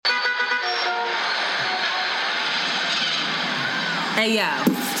Hey, yo.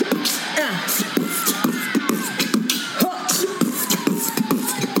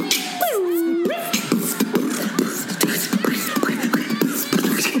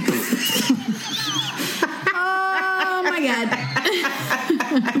 Oh, my God.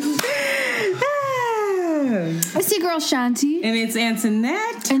 It's your girl, Shanti. And it's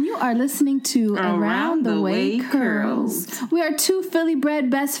Antoinette. And you are listening to Around the Way Curls. We are two Philly-bred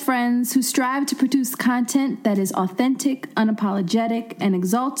best friends who strive to produce content that is authentic, unapologetic, and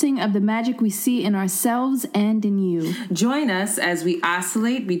exalting of the magic we see in ourselves and in you. Join us as we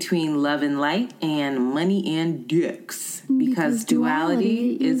oscillate between love and light and money and dicks. Because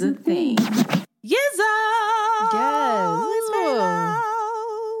duality is a thing. Yizzo! Yes. It's very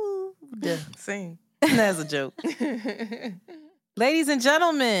loud. Yeah, sing. That's a joke. Ladies and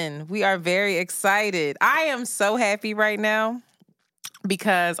gentlemen, we are very excited. I am so happy right now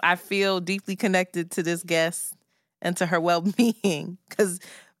because I feel deeply connected to this guest and to her well-being because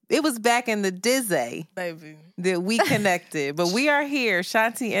it was back in the Dizzy Baby. that we connected. But we are here.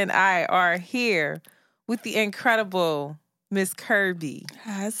 Shanti and I are here with the incredible Miss KIRBY.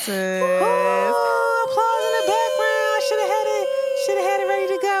 Hi, sis. Oh, applause in the background. I should have had it ready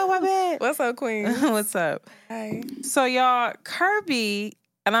to go. My bad. What's up, Queen? What's up? Hi. So, y'all, KIRBY,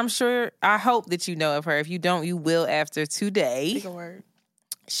 and I hope that you know of her. If you don't, you will after today. Speak a word.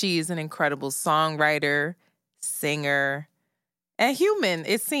 She is an incredible songwriter, singer, and human,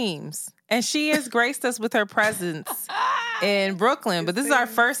 it seems. And she has graced us with her presence in Brooklyn. But this is our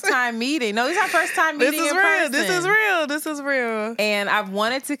first time meeting. No, this is our first time meeting in person. This is real. And I've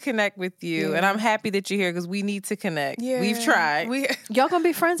wanted to connect with you, and I'm happy that you're here because we need to connect. Yeah. We've tried. Y'all gonna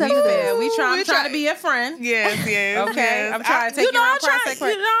be friends after this? Yeah, I'm trying to be your friend. Yes. Okay, yes. I'm trying to take you around Prospect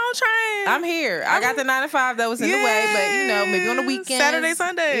Park. I'm trying. I'm here. I got the 9 to 5 that was in the way, but maybe on the weekends, Saturday,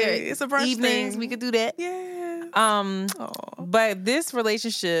 Sunday, it's a brunch evenings thing. we could do that. Yeah. But this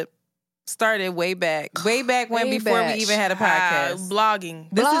relationship started way back when before we even had a podcast. Blogging.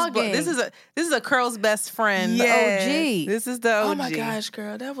 This is a Curl's best friend. Yes. The OG. This is the OG. Oh my gosh,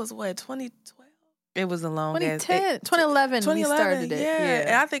 girl, that was what 2012. It was a long 2011. We started it. Yeah.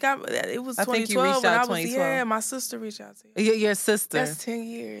 And I think it was 2012 I think you reached out 2012. Yeah, my sister reached out to you. Your sister. That's 10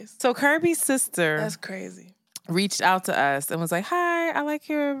 years. So KIRBY's sister. That's crazy. Reached out to us and was like, "Hi, I like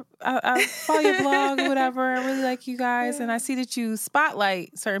I follow your blog or whatever. I really like you guys, and I see that you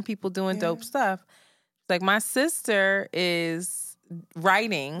spotlight certain people doing dope stuff." It's like my sister is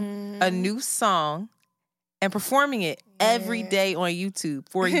writing a new song and performing it every day on YouTube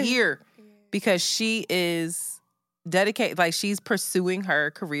for a year because she is dedicated, like she's pursuing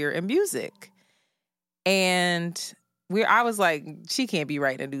her career in music, and I was like, she can't be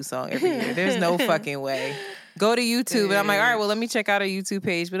writing a new song every year. There's no fucking way. Go to YouTube. And I'm like, all right, well, let me check out her YouTube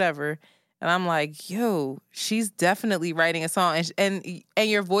page, whatever. And I'm like, yo, she's definitely writing a song. And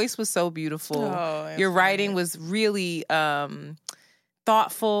your voice was so beautiful. Oh, your writing was really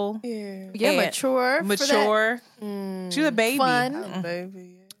thoughtful. Yeah, mature. She's a baby. Fun.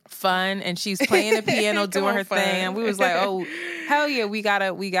 Baby. Fun, and she's playing the piano, doing her thing. And we was like, oh, hell yeah, we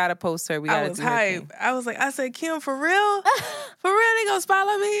gotta post her. I was hype. I said, Kim, for real? For real, they gonna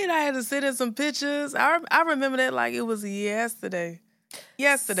spotlight me? And I had to send in some pictures. I remember that like it was yesterday.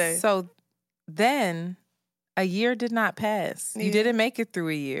 So then a year did not pass. You didn't make it through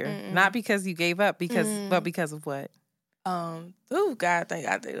a year. Not because you gave up, but because of what? I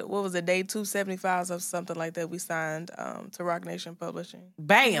think what was it, day 275 or something like that? We signed to Rock Nation Publishing.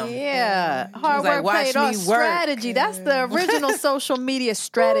 Bam. Yeah, hard work paid off. Strategy. That's the original social media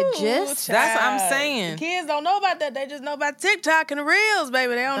strategist. That's what I'm saying. Kids don't know about that. They just know about TikTok and the Reels,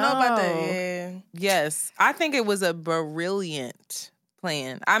 baby. They don't know about that. Yeah. Yes, I think it was a brilliant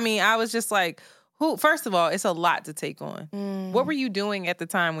plan. I mean, I was just like, first of all, it's a lot to take on. What were you doing at the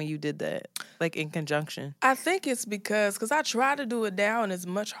time when you did that? Like in conjunction? I think it's because I try to do it now and it's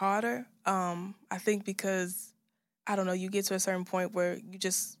much harder. I think because, I don't know, you get to a certain point where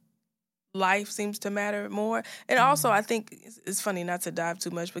life seems to matter more. And also, I think it's funny not to dive too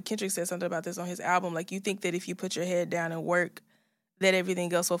much, but Kendrick said something about this on his album. Like, you think that if you put your head down and work, that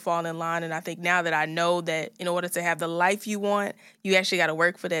everything else will fall in line. And I think now that I know that in order to have the life you want, you actually got to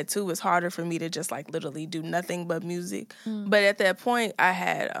work for that too. It's harder for me to just like literally do nothing but music. But at that point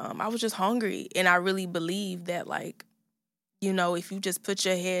I was just hungry. And I really believed that like, you know, if you just put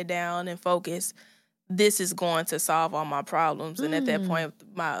your head down and focus, this is going to solve all my problems. And at that point,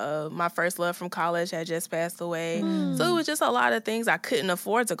 my first love from college had just passed away. So it was just a lot of things. I couldn't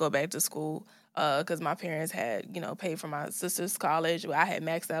afford to go back to school. Because my parents had, paid for my sister's college. I had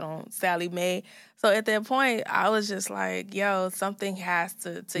maxed out on Sally Mae. So at that point, I was just like, yo, something has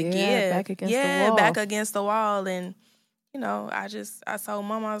to give. Back against the wall. Back against the wall. And, I told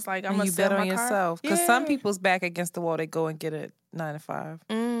Mama, I was like, I'm going to sell my car. You bet on yourself. Because some people's back against the wall, they go and get a 9 to 5.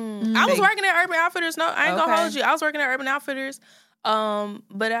 I was working at Urban Outfitters. No, I ain't going to hold you. I was working at Urban Outfitters.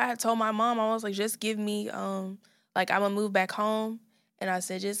 But I had told my mom, I was like, just give me, I'm going to move back home. And I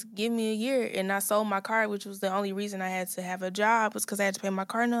said, just give me a year. And I sold my car, which was the only reason I had to have a job, was because I had to pay my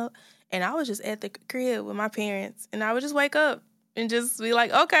car note. And I was just at the crib with my parents. And I would just wake up and just be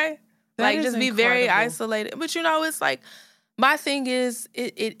like, okay. Just be very isolated. But, it's like, my thing is,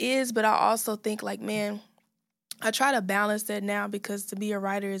 it is, but I also think, like, man, I try to balance that now because to be a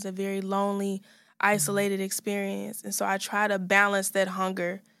writer is a very lonely, isolated experience. And so I try to balance that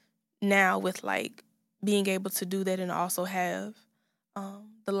hunger now with, like, being able to do that and also have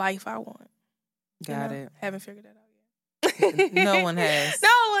the life I want. Got it. Haven't figured that out yet. No one has.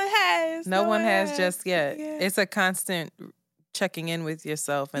 No one has just yet. Yeah. It's a constant checking in with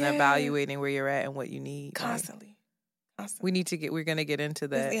yourself and evaluating where you're at and what you need. Constantly. We're going to get into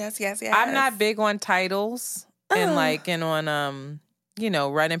that. Yes. I'm not big on titles and on,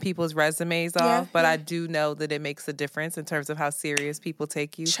 running people's resumes off, but I do know that it makes a difference in terms of how serious people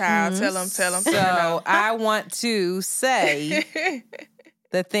take you. Child, tell them. So I want to say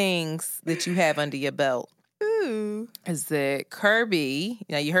the things that you have under your belt. Ooh. Is that KIRBY,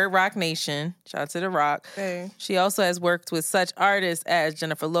 you heard Rock Nation, shout out to The Rock. Hey. She also has worked with such artists as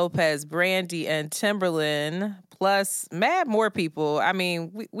Jennifer Lopez, Brandy, and Timberland, plus mad more people. I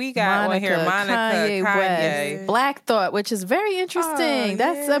mean, we got on here Monica, Kanye. Black Thought, which is very interesting.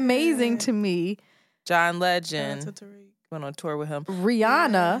 That's amazing to me. John Legend. Went on tour with him.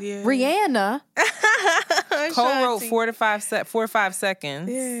 Rihanna. Co-wrote 4 to 5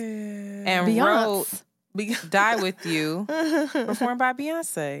 seconds. Yeah. And wrote Die With You, performed by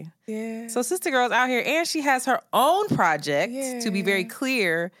Beyonce. Yeah. So Sister Girl's out here, and she has her own project, to be very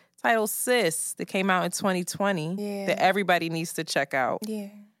clear, titled Sis, that came out in 2020, that everybody needs to check out. Yeah.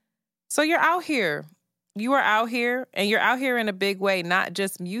 So you're out here. You are out here, and you're out here in a big way, not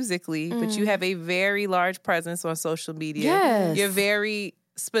just musically, but you have a very large presence on social media. Yes. You're very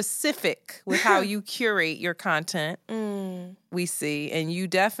specific with how you curate your content, we see. And you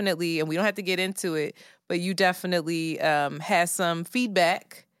definitely, and we don't have to get into it, but you definitely has some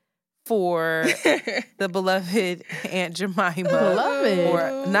feedback for the beloved Aunt Jemima. Beloved.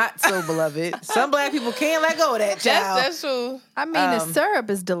 Or not so beloved. Some Black people can't let go of that child. That's true. I mean, the syrup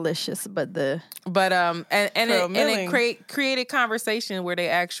is delicious, but it created conversation where they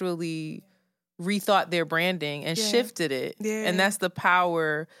actually rethought their branding and shifted it. Yeah. And that's the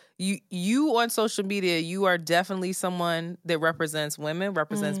power. You on social media, you are definitely someone that represents women,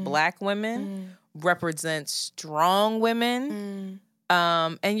 represents Black women, represents strong women.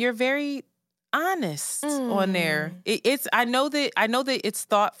 And you're very honest on there. I know that it's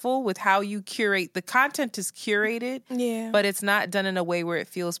thoughtful with how you curate. The content is curated, but it's not done in a way where it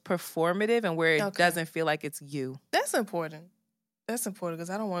feels performative and where it doesn't feel like it's you. That's important. That's important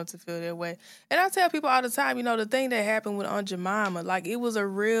because I don't want it to feel that way. And I tell people all the time, the thing that happened with Aunt Jemima, like it was a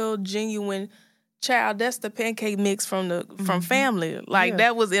real genuine child. That's the pancake mix from family. Like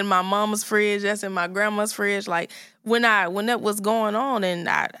that was in my mama's fridge. That's in my grandma's fridge. Like when that was going on, and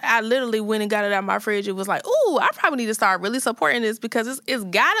I literally went and got it out of my fridge. It was like, ooh, I probably need to start really supporting this because it's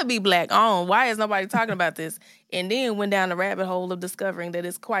gotta be Black owned. Why is nobody talking about this? And then went down the rabbit hole of discovering that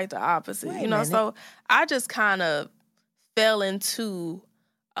it's quite the opposite. So I just kind of fell into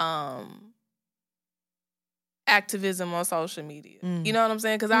activism on social media. You know what I'm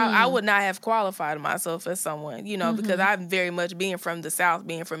saying? Because I would not have qualified myself as someone, because I'm very much, being from the South,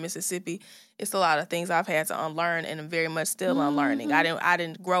 being from Mississippi, it's a lot of things I've had to unlearn, and I'm very much still unlearning. I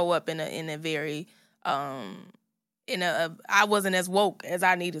didn't grow up in a very I wasn't as woke as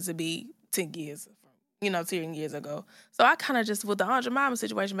I needed to be 10 years ago. So I kind of just, with the Aunt Jemima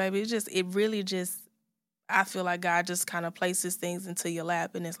situation, baby, it really just I feel like God just kind of places things into your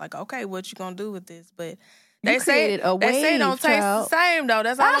lap, and it's like, okay, what you gonna do with this? But they say don't taste the same though.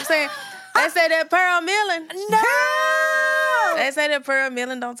 That's all I'm saying. They say that pearl milling. No. They say that pearl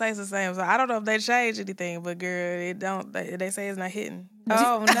milling don't taste the same. So I don't know if they changed anything, but girl, it don't. They say it's not hitting.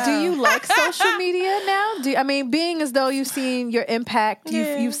 No. Do you like social media now? Being as though you've seen your impact,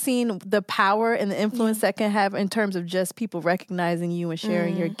 you've seen the power and the influence that can have in terms of just people recognizing you and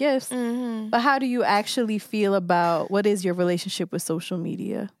sharing your gifts. But how do you actually feel about, what is your relationship with social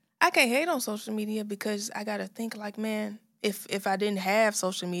media? I can't hate on social media because I gotta think like, man, if I didn't have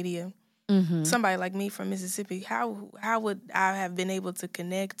social media, somebody like me from Mississippi, how would I have been able to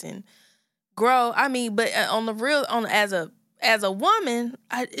connect and grow? But on the real, as as a woman,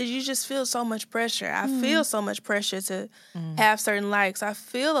 you just feel so much pressure. I feel so much pressure to have certain likes. I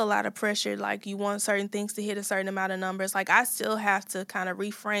feel a lot of pressure, like you want certain things to hit a certain amount of numbers. Like I still have to kind of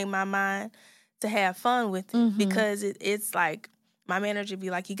reframe my mind to have fun with it because it's like my manager be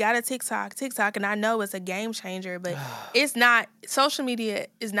like, you got a TikTok, and I know it's a game changer, but it's not. Social media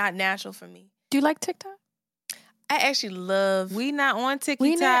is not natural for me. Do you like TikTok? I actually love. We not on TikTok.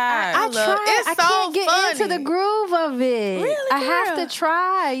 I tried. It's I so can't get funny. into the groove of it. Really, I have girl? to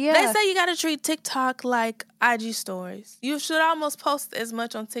try. Yeah. They say you got to treat TikTok like IG stories. You should almost post as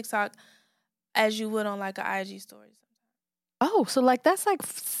much on TikTok as you would on like an IG story. Oh, so like that's like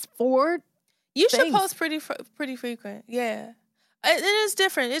 4. You should things. post pretty frequent. Yeah. It is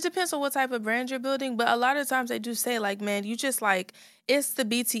different. It depends on what type of brand you're building, but a lot of times they do say like, man, you just like, it's the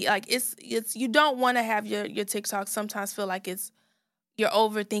BT, like it's you don't want to have your TikTok sometimes feel like you're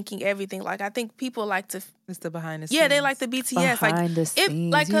overthinking everything. Like I think people like to, it's the behind the scenes. yeah, they like the BTS, behind the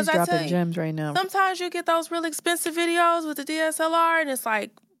scenes. like because I tell you, gems right now. sometimes you get those really expensive videos with the DSLR, and it's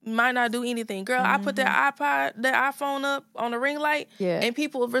like might not do anything. Girl, I put that iPhone up on the ring light, and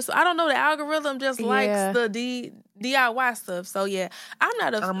people, I don't know, the algorithm just likes the DIY stuff. So yeah, I'm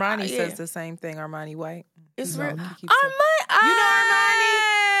not a Armani says the same thing. Armani White. It's real. Armani. You know Armani?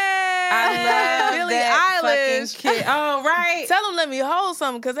 I love Billie that Eilish. fucking kid. Oh, right. Tell him let me hold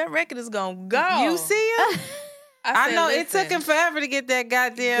something because that record is gonna go. You see him? I know it took him forever to get that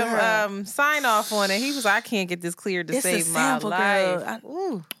goddamn sign off on it. He was like, I can't get this cleared to save my sample, life.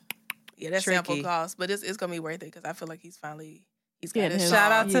 Ooh. Yeah, that Tricky. sample cost, but it's gonna be worth it because I feel like he's got Getting his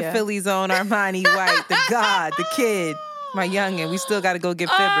Shout out to Philly's own Armani White, the god, the kid, my youngin'. We still got to go get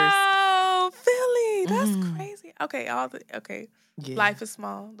fibbers. Oh, Philly, that's crazy. Okay, Yeah. Life is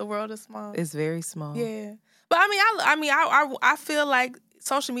small. The world is small. It's very small. Yeah, but I feel like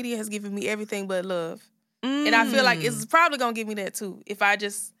social media has given me everything but love, and I feel like it's probably gonna give me that too if I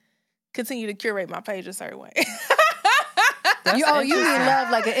just continue to curate my page a certain way. You mean love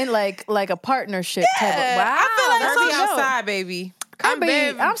like a partnership type of, wow. I feel like Kirby social outside, baby.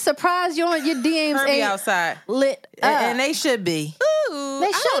 KIRBY, I'm surprised your DMs Kirby ain't outside. lit up. And they should be. Ooh, They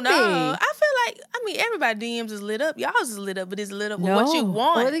I should don't know. be. I feel like everybody DMs is lit up. Y'all's is lit up, but it's lit up with what you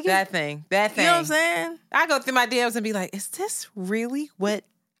want. What That thing. You know what I'm saying? I go through my DMs and be like, is this really what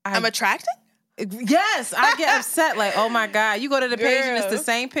I'm attracting? Yes, I get upset. Like, oh my God. You go to the page and it's the Girl.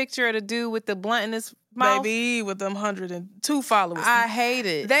 same picture of the dude with the blunt in his mouth. Baby, with them 102 followers. I hate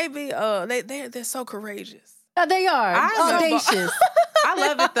it. They be they're so courageous. They are audacious. I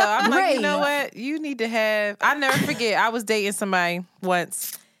love it though. I'm like, you know Brave. what? You need to have. I never forget. I was dating somebody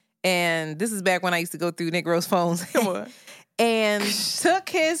once, and this is back when I used to go through Nick Rose phones. And took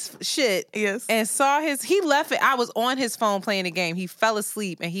his shit. Yes. And saw he left it. I was on his phone playing the game. He fell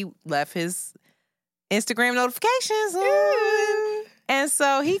asleep and he left his Instagram notifications. And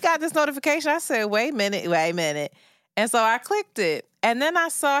so he got this notification. I said, wait a minute. And so I clicked it. And then I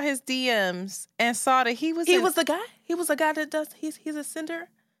saw his DMs and saw that he was the guy? He was the guy that does, he's a sender?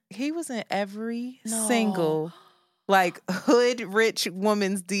 he was in every single like hood rich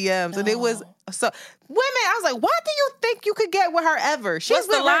woman's DMs. And it was so women, I was like, why do you think you could get with her ever? She's What's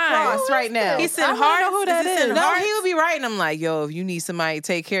the with line? Red Cross right now. He sent hearts. who that is. No, he would be writing them like, yo, if you need somebody to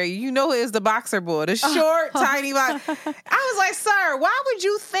take care of you, you know it's the boxer boy, the short, tiny box. I was like, sir, why would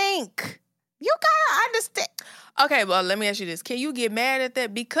you think? You gotta understand. Okay, well, let me ask you this. Can you get mad at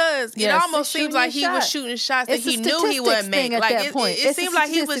that? Because Yes, it almost he's seems like shooting he a was shot. shooting shots that It's a he knew he statistics wouldn't make. thing at Like that point. it It's a seemed like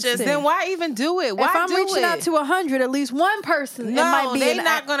he was statistics just. thing. Then why even do it? Why if I'm do reaching it? out to 100, at least one person, it No, might be they're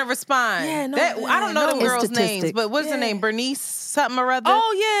not going to respond. Yeah, no, I don't know them It's girls' statistics. names, but what's her Yeah. name? Bernice something or other.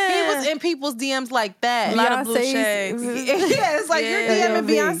 Oh yeah, He was in people's DMs like that. a lot of blue Beyonce's- shades. Yeah, it's like Yeah. you're DMing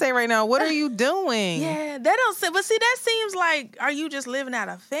Beyonce right now. What are you doing? Yeah, that don't say. But see, that seems like, are you just living out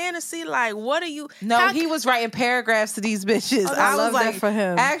a fantasy? Like, what are you? No, how- he was writing paragraphs to these bitches. I I love was that like, for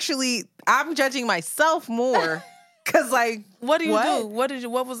him. Actually, I'm judging myself more because, like, What do you what? do?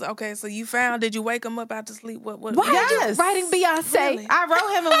 What was okay? So you found? Did you wake him up out to sleep? What? Why are Yes. you writing Beyonce? Really? I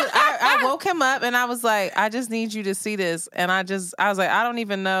wrote him. I woke him up, and I was like, I just need you to see this. And I was like, I don't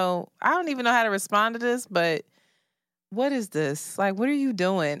even know how to respond to this, but. What is this? Like, what are you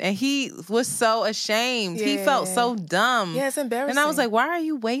doing? And he was so ashamed. He felt so dumb. Yeah, it's embarrassing. And I was like, why are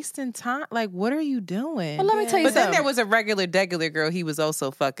you wasting time? Like, what are you doing? Well, let me tell you But then something. there was a degular girl he was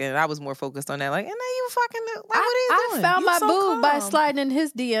also fucking. And I was more focused on that. Like, and then you fucking, like, what are you I doing? found You my so boob by calm. sliding in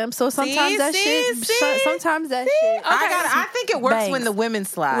his DM. So sometimes See? sometimes that shit. I think it works Bangs. when the women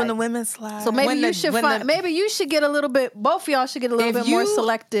slide. when the women slide. So maybe When you the- should when find. the- Maybe you should get a little bit. Both of y'all should get a little If bit more you-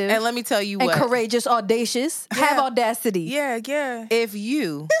 selective And let me tell you and what. courageous, audacious. Have audacity. yeah. If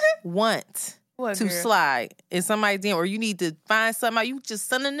you want to slide in somebody's DM, or you need to find something out, you just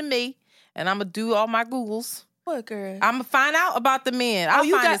send them to me, and I'm gonna do all my Googles. What girl? I'm gonna find out about the men.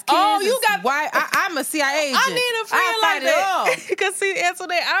 You got. Why? I'm a CIA agent. I need a friend like that. Because see,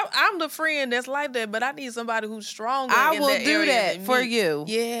 Antoinette, I'm the friend that's like that, but I need somebody who's stronger. I will do that for you.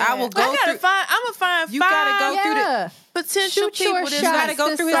 Yeah, I will go. I'm gonna find. You gotta go through the potential people. You gotta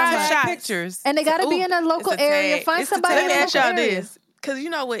go through his pictures, and they gotta be in a local area. Find somebody. Let me ask y'all this. Cause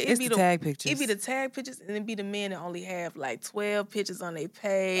you know what, it be the tag pictures. It be the tag pictures, and it be the men that only have like 12 pictures on their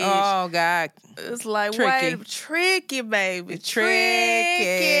page. Oh God, it's like tricky, baby, tricky.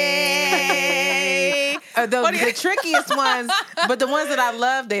 The trickiest ones, but the ones that I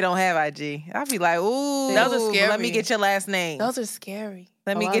love, they don't have IG. I'll be like, ooh, those are scary. Let me get your last name. Those are scary.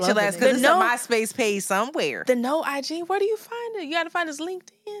 Let me get your last, because it's a MySpace page somewhere. The no IG. Where do you find it? You got to find his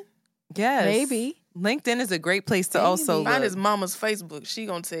LinkedIn. Yes, maybe. LinkedIn is a great place to also find his mama's Facebook. She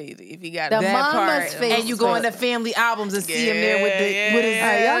gonna tell you if you got the that part. Facebook. And you go into family albums and see him there with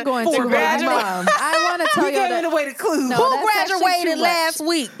his. Y'all going to mom. I want to tell you giving away the clues. No, who graduated last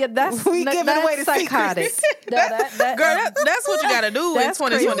week? Yeah, that's we giving away the psychotic. Girl, that's what you got to do in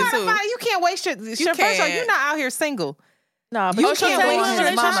 2022. You can't waste your. First of all, you're not out here single. No, but you can't waste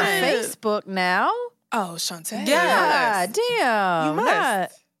your mama's Facebook now. Oh, Shantae. Yeah, damn. You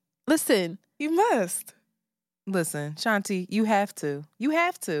must listen. You must. Listen, Shanti, you have to. You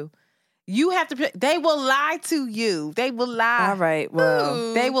have to. They will lie to you. They will lie. All right,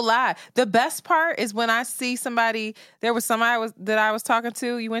 well. They will lie. The best part is when I see somebody, there was somebody that I was talking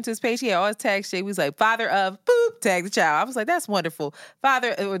to, you went to his page, he had always tagged shit. He was like, father of, boop, tag the child. I was like, that's wonderful.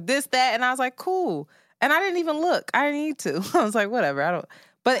 Father, or this, that. And I was like, cool. And I didn't even look. I didn't need to. I was like, whatever.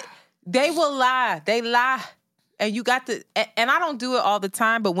 But they will lie. They lie. And you got to, and I don't do it all the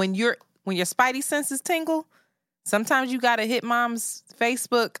time, but when your spidey senses tingle, sometimes you got to hit mom's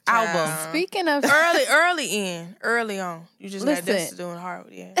Facebook album. Speaking of early on, you just got this doing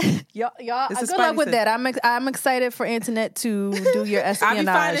hard. Yeah, y'all. Good luck with that. I'm excited for Internet to do your espionage. I'll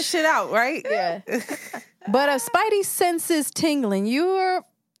be finding shit out, right? Yeah. But a spidey senses tingling. Your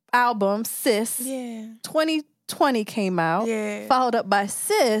album, Sis, 2020 came out. Yeah. Followed up by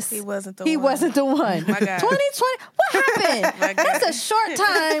Sis. He wasn't the one. My God. 2020. What happened? That's a short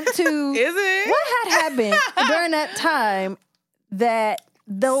time to. Is it? What had happened during that time that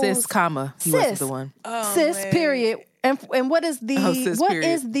those Sis, he wasn't the one. Oh, sis, man. period. And what is the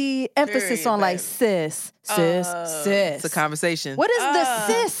is the emphasis period, on like baby. sis? It's a conversation. What is the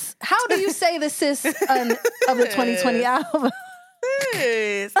sis? How do you say the sis of the 2020 album?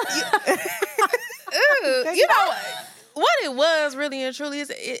 Sis. You know what it was really and truly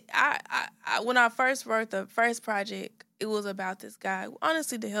is. I when I first wrote the first project, it was about this guy.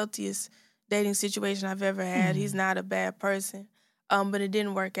 Honestly, the healthiest dating situation I've ever had. He's not a bad person, but it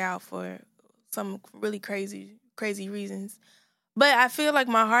didn't work out for some really crazy reasons. But I feel like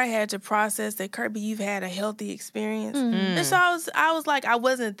my heart had to process that, Kirby, you've had a healthy experience. And so I was like, I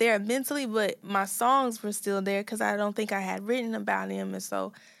wasn't there mentally, but my songs were still there because I don't think I had written about him. And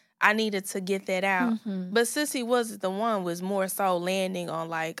so I needed to get that out. But Sissy wasn't the one, was more so landing on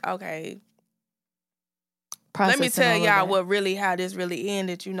like, okay, let me tell y'all how this really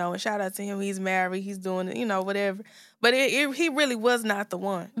ended, and shout out to him. He's married, he's doing it, whatever. But he really was not the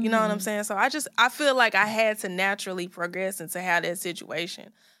one. You know what I'm saying? So I feel like I had to naturally progress into how that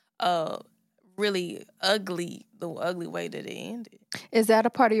situation really the ugly way that it ended. Is that a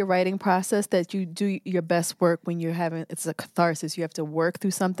part of your writing process that you do your best work when you're it's a catharsis? You have to work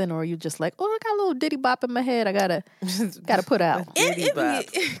through something, or you just like, oh, I got a little ditty bop in my head. I gotta put out.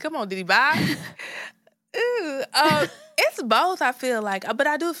 Come on, ditty bop. It's both. I feel like, but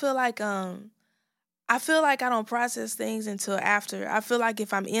I do feel like I don't process things until after. I feel like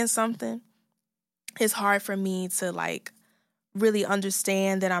if I'm in something, it's hard for me to like really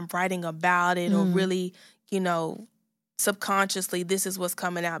understand that I'm writing about it, or really, subconsciously this is what's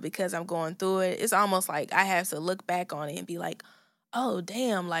coming out because I'm going through it. It's almost like I have to look back on it and be like, oh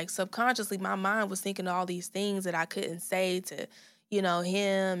damn, like subconsciously my mind was thinking all these things that I couldn't say to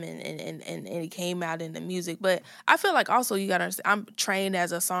him, and it came out in the music. But I feel like also you gotta understand, I'm trained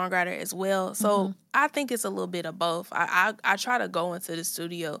as a songwriter as well. So I think it's a little bit of both. I try to go into the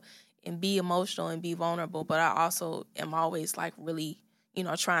studio and be emotional and be vulnerable, but I also am always like really,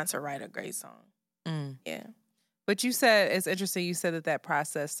 trying to write a great song. Yeah. But you said, it's interesting, you said that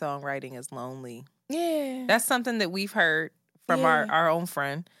process songwriting is lonely. Yeah. That's something that we've heard from our own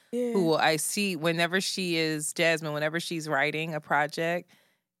friend. Yeah. Who I see whenever she's writing a project,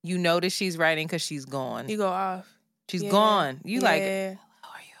 you notice she's writing because she's gone. You go off. She's gone. You like, hello,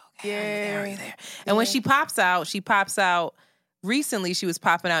 are you okay? Yeah. Are you there? And when she pops out recently she was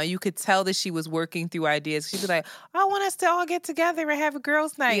popping out and you could tell that she was working through ideas. She'd be like, I want us to all get together and have a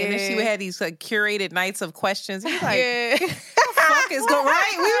girls' night. And then she would have these like curated nights of questions. You'd be like, what the fuck is going on?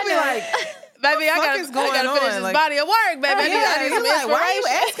 Right? We would be like, baby, I gotta finish this body of work, baby. I need some like, why are you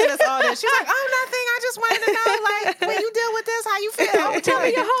asking us all this? She's like, oh, nothing. I just wanted to know, like, when you deal with this, how you feel. Tell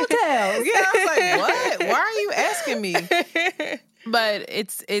me your hotels. Yeah, I was like, what? Why are you asking me? But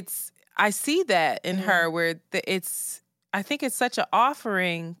it's. I see that in her where I think it's such an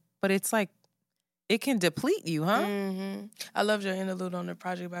offering, but it's like, it can deplete you, huh? Mm-hmm. I loved your interlude on the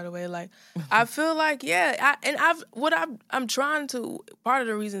project, by the way. Like, I feel like, I'm trying to, part of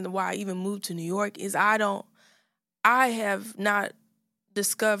the reason why I even moved to New York is I have not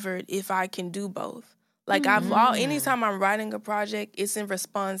discovered if I can do both. Like, anytime I'm writing a project, it's in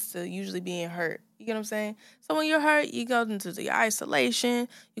response to usually being hurt. You get what I'm saying? So when you're hurt, you go into the isolation,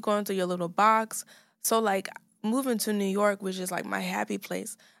 you go into your little box. So, like, moving to New York, which is like my happy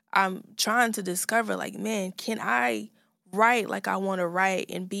place, I'm trying to discover, like, man, can I write like I want to write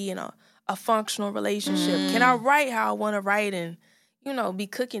and be in a functional relationship? Can I write how I want to write and, be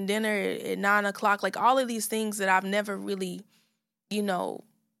cooking dinner at 9 o'clock? Like, all of these things that I've never really,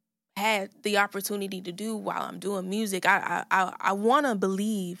 had the opportunity to do while I'm doing music. I want to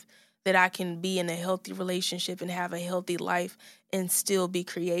believe that I can be in a healthy relationship and have a healthy life and still be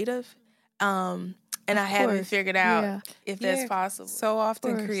creative. And I haven't figured out if that's possible. So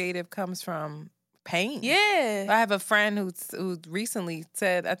often creative comes from pain. Yeah. I have a friend who recently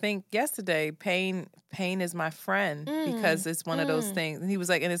said, I think yesterday, pain is my friend because it's one of those things. And he was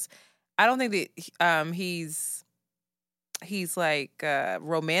like, and I don't think that he's like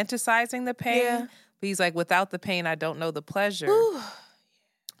romanticizing the pain. Yeah. But he's like, without the pain, I don't know the pleasure. Ooh.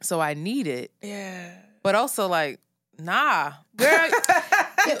 So I need it. Yeah. But also like, nah. Girl,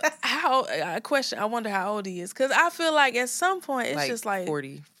 I wonder how old he is. Because I feel like at some point, it's like just like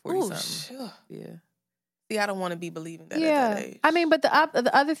 40 something. Sure. Yeah. See, I don't want to be believing that at that age. I mean, but the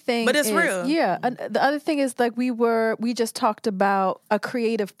other thing But it's real. Yeah. The other thing is like we just talked about a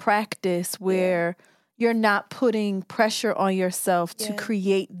creative practice where you're not putting pressure on yourself to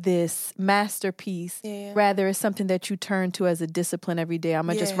create this masterpiece. Yeah. Rather, it's something that you turn to as a discipline every day. I'm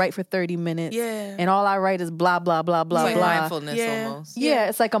going to just write for 30 minutes. Yeah. And all I write is blah, blah, blah, blah, like blah. Mindfulness almost. Yeah.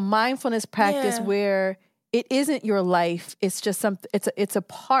 It's like a mindfulness practice where it isn't your life. It's just something, it's a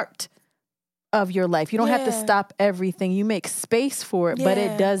part of your life. You don't have to stop everything. You make space for it, but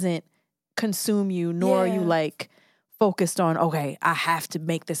it doesn't consume you, nor are you like focused on, okay, I have to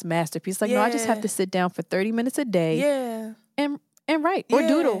make this masterpiece. Like, no, I just have to sit down for 30 minutes a day and write or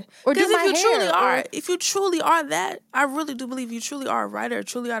doodle or do my hair. If you truly are that, I really do believe you truly are a writer,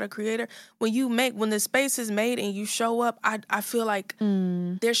 truly are a creator. When the space is made and you show up, I feel like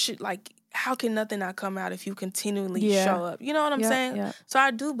there should, like, how can nothing not come out if you continually show up? You know what I'm saying? Yeah. So I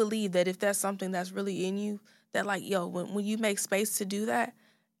do believe that if that's something that's really in you, that like, when you make space to do that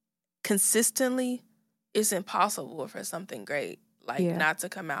consistently, it's impossible for something great not to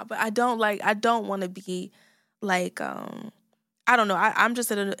come out. But I don't want to be like, I don't know. I'm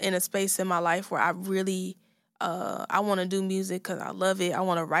just in a space in my life where I really, I want to do music because I love it. I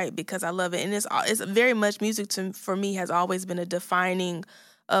want to write because I love it. And it's very much music for me has always been a defining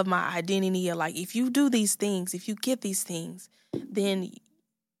of my identity. Of like, if you do these things, if you get these things, then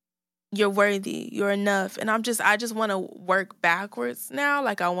you're worthy, you're enough. And I just want to work backwards now.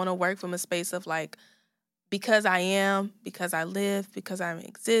 Like, I want to work from a space of like, because I am, because I live, because I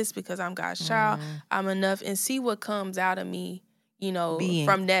exist, because I'm God's child, I'm enough, and see what comes out of me,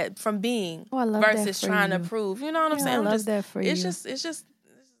 from being versus trying to prove. You know what I'm saying? I love that for you. It's just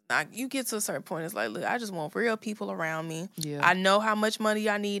like, you get to a certain point, it's like, look, I just want real people around me. Yeah. I know how much money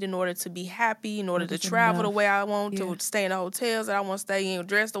I need in order to be happy, in order to travel the way I want, to stay in the hotels that I want to stay in,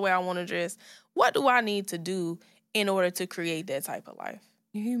 dress the way I want to dress. What do I need to do in order to create that type of life?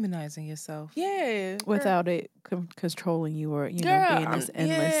 You're humanizing yourself. Yeah. Without it controlling you or, being this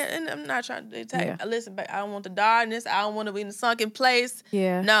endless. Yeah, and I'm not trying to attack. Listen, but I don't want the darkness. I don't want to be in a sunken place.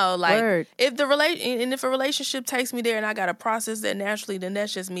 Yeah. No, like, if a relationship takes me there and I got to process that naturally, then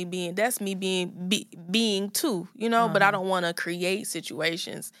that's just me being too, But I don't want to create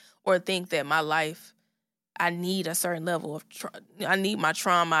situations or think that my life, I need a certain level of I need my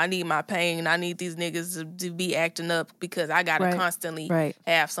trauma, I need my pain, I need these niggas to be acting up because I got to constantly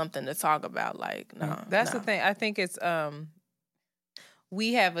have something to talk about. Like, no. That's the thing. I think it's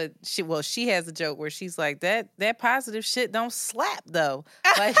we have she has a joke where she's like, that positive shit don't slap though.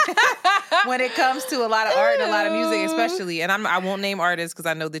 Like when it comes to a lot of art and a lot of music, especially. And I won't name artists because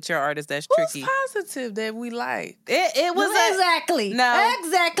I know that you're artists. That's tricky. Who's positive that we like? It was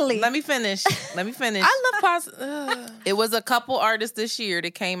exactly. Let me finish. I love positive. It was a couple artists this year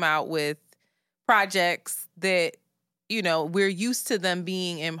that came out with projects that, you know, we're used to them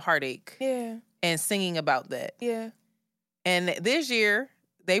being in heartache. Yeah. And singing about that. Yeah. And this year,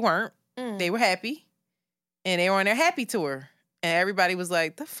 they weren't. They were happy. And they were on their happy tour. And everybody was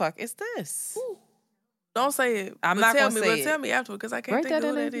like, the fuck is this? Ooh. Don't say it. I'm not going to say it. Tell me afterward because I can't think of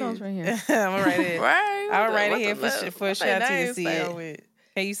who that is. Right here. I'm going to write it. Right? I'll write it here for Shanti to see it.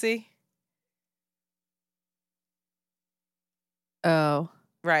 Can you see? Oh.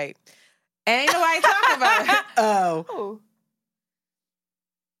 Right. Ain't nobody talking about it. Oh.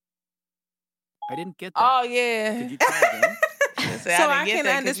 I didn't get that. Oh, yeah. Could you try again? So I can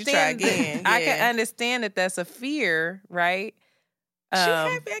understand. I can understand that that's a fear, right? She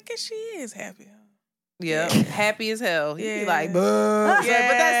happy. I guess she is happy. Yeah, happy as hell. Yeah. He like, boo. Yeah, but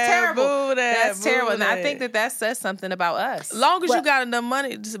that's terrible. That's terrible. And that. I think that says something about us. Long as you got enough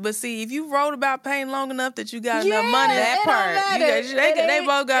money. But see, if you wrote about pain long enough that you got enough money, that part, they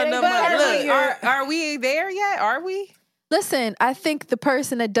both got enough money. Look, are we there yet? Are we? Listen, I think the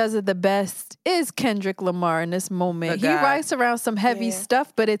person that does it the best is Kendrick Lamar in this moment. He writes around some heavy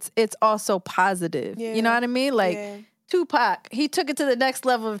stuff, but it's also positive. Yeah. You know what I mean? Like Tupac, he took it to the next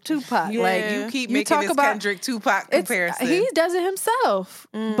level of Tupac. Yeah. Like you keep making this Kendrick Tupac comparison. He does it himself,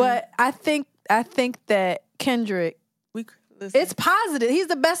 but I think that Kendrick, it's positive. He's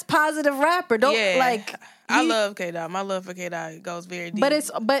the best positive rapper. I love K-Dot. My love for K-Dot goes very deep.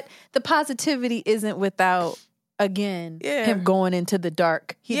 But the positivity isn't without. Again, him going into the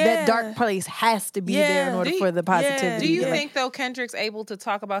dark. That dark place has to be there in order for the positivity. Do you think though Kendrick's able to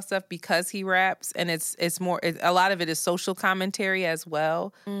talk about stuff because he raps, and it's more a lot of it is social commentary as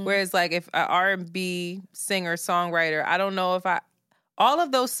well. Whereas like if an R&B singer songwriter, I don't know if all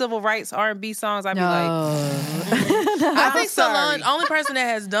of those civil rights R&B songs, I'd be like, I think Solange, only person that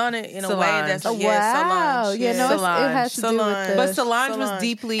has done it in a way that's Solange. Yeah, no, Solange. It has to do with but Solange was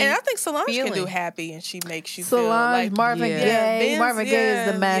deeply, and I think Solange can do happy, and she makes you feel like Marvin Gaye. Marvin Gaye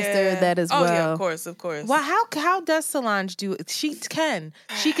is the master of that as well. Oh yeah, of course. Well, how does Solange do it? She can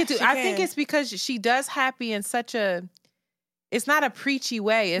do. I think it's because she does happy in such a. It's not a preachy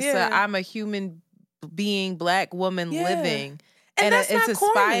way. It's I'm a human being, Black woman living. And it's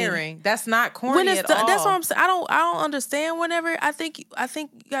inspiring. Corny. That's not corny at all. That's what I'm saying. I don't understand. Whenever I think you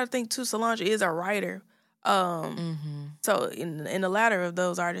got to think too. Solange is a writer. So in the latter of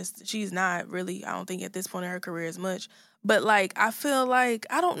those artists, she's not really. I don't think at this point in her career as much. But like I feel like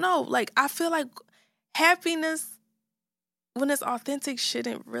I don't know. Like I feel like happiness when it's authentic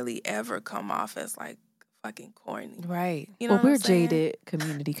shouldn't really ever come off as like fucking corny. Right. You know. Well, we're jaded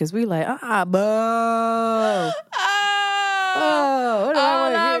community because we like boo.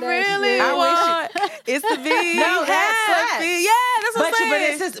 Not really. I wish it's the be. No, that's that's what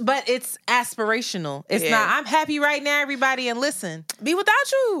I'm saying. But it's aspirational. It's not. I'm happy right now, everybody, and listen. Be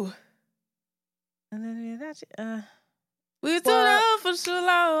without you. We too long for too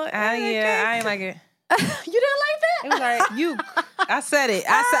long. I ain't like it. You didn't like that? It was like I said it.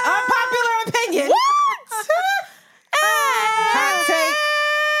 I said unpopular opinion. What? Hot take.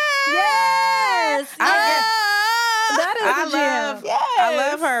 Yes. I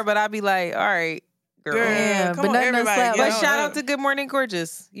love her, but I'd be like, all right, girl. Yeah, but everybody. But shout out to Good Morning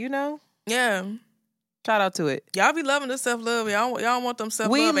Gorgeous. You know? Yeah. Shout out to it. Y'all be loving the self-love. Y'all want them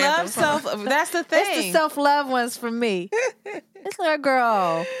self-love. We love self. That's the thing. It's the self-love ones for me. It's like,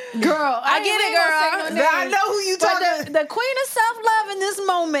 girl. I get it, girl. I know who you talking. The queen of self-love in this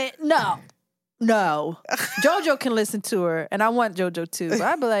moment. No. JoJo can listen to her, and I want JoJo too. But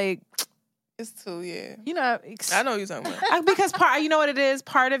I'd be like, it's too, you know. I know what you're talking about. Because you know what it is?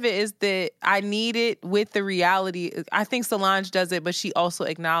 Part of it is that I need it with the reality. I think Solange does it, but she also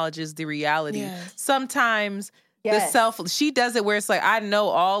acknowledges the reality. Yes. Sometimes she does it where it's like, I know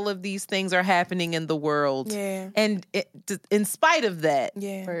all of these things are happening in the world. Yeah. And in spite of that,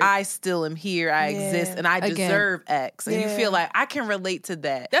 I still am here. I exist and I deserve X. And you feel like I can relate to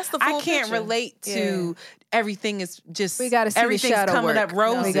that. That's the full I can't picture. relate to everything is just, we gotta see everything's the shadow coming work. up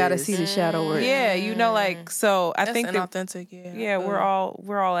roses. We gotta see the shadow work. Yeah, you know, like, so I think that's inauthentic. Yeah, we're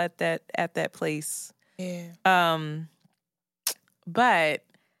all at that place. Yeah. But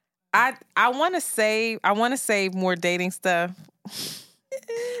I want to save more dating stuff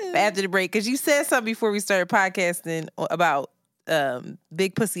after the break, because you said something before we started podcasting about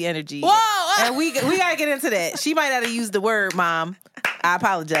big pussy energy. Whoa! And we gotta get into that. She might not have used the word, Mom. I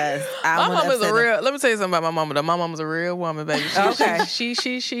apologize. My mama's a real. Let me tell you something about my mama. Though my mama's a real woman, baby. Okay.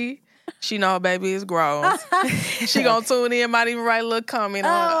 She know her baby is grown. She gonna tune in, might even write a little comment.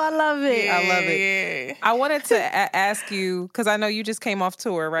 I love it. Yeah, I love it. Yeah. I wanted to ask you, because I know you just came off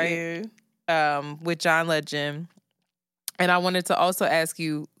tour, right? Yeah. With John Legend. And I wanted to also ask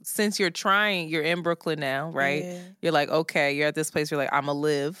you, since you're in Brooklyn now, right? Yeah. You're like, okay, you're at this place, you're like, I'm going to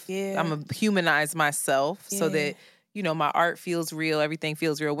live. Yeah. I'm going to humanize myself so that, my art feels real, everything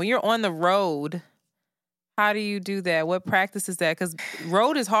feels real. When you're on the road, how do you do that? What practice is that? Because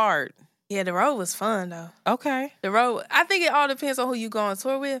road is hard. Yeah, the road was fun, though. Okay. The road, I think it all depends on who you go on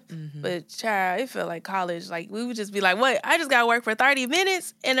tour with. Mm-hmm. But, child, it felt like college. Like, we would just be like, what? I just got to work for 30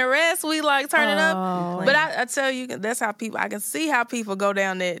 minutes, and the rest, we, like, turn it up. But I tell you, that's how people, I can see how people go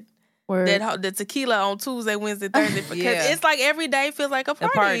down the tequila on Tuesday, Wednesday, Thursday. Because it's like every day feels like a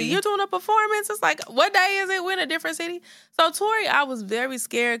party. You're doing a performance. It's like, what day is it? We're in a different city. So touring, I was very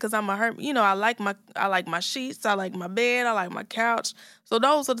scared because I'm a hermit. I like my sheets. I like my bed. I like my couch. So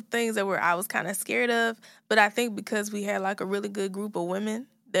those are the things that I was kind of scared of. But I think because we had like a really good group of women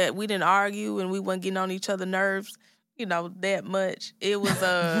that we didn't argue and we weren't getting on each other's nerves, that much. It was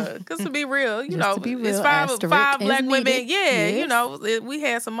because to be real, it's five black women. Yeah, yes. We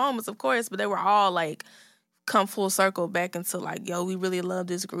had some moments, of course, but they were all like come full circle back into like, yo, we really love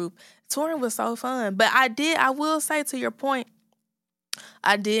this group. Touring was so fun. But I will say, to your point,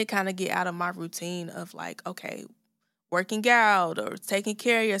 I did kind of get out of my routine of like, okay, working out or taking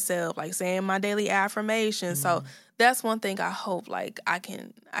care of yourself, like saying my daily affirmations. So that's one thing I hope like I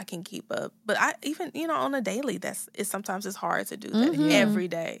can keep up. But I even on a daily, sometimes it's hard to do that every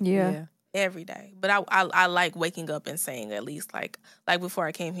day. Yeah. Every day. But I like waking up and saying at least like before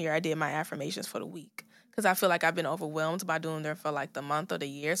I came here, I did my affirmations for the week because I feel like I've been overwhelmed by doing them for like the month or the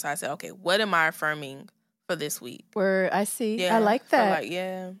year. So I said, okay, what am I affirming for this week? Where I see. Yeah, I like that.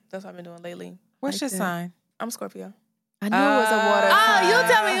 That's what I've been doing lately. What's your sign? I'm Scorpio. I knew it was a water sign. You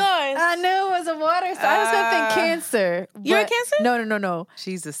tell me yours. I knew it was a water sign. I was going to think Cancer. You're a Cancer? No.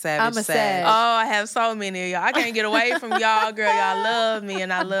 She's a savage. I'm a Sag. Oh, I have so many of y'all. I can't get away from y'all, girl. Y'all love me,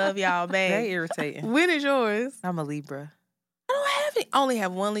 and I love y'all back. Very irritating. When is yours? I'm a Libra. I don't have any. I only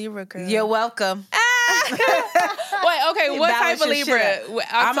have one Libra, girl. You're welcome. Wait, okay, what type of Libra?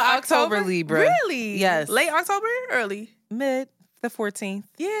 I'm an October Libra. Really? Yes. Late October? Early? Mid, the 14th.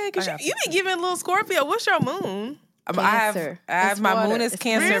 Yeah, because you be giving a little Scorpio. What's your moon? Cancer. I have my moon is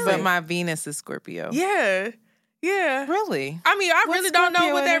Cancer, really? but my Venus is Scorpio. Yeah. Really? I mean, I really don't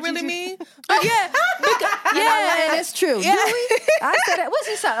know what that really means. But yeah. And it's true. Yeah. Do we? I said it. What's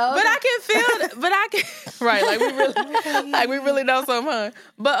your sign? Oh, But I can feel right, like we really know something, huh?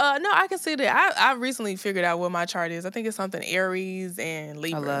 But no, I can see that. I recently figured out what my chart is. I think it's something Aries and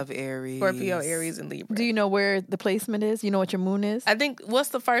Libra. I love Aries. Scorpio, Aries, and Libra. do you know where the placement is? You know what your moon is? I think what's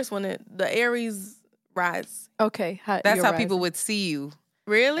the first one? The Aries rise. Okay. That's how people would see you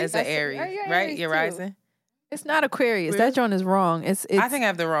Really? as an Aries, right? You're rising. It's not Aquarius. Really? That joint is wrong. It's I think I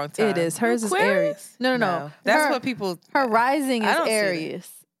have the wrong time. It is. Hers is Aries. No. That's what people. Her rising I is don't see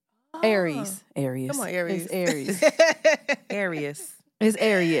Aries. Oh. Aries. Come on, Aries. It's Aries. Aries. It's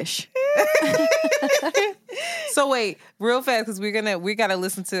Aries-ish. So wait, real fast, because we gotta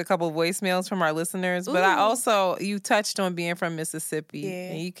listen to a couple of voicemails from our listeners. But I also, you touched on being from Mississippi,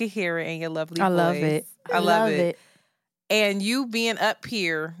 and you could hear it in your lovely voice. I love it. I love it. And you being up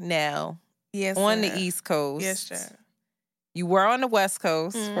here now, on the East Coast. Yes, sir. You were on the West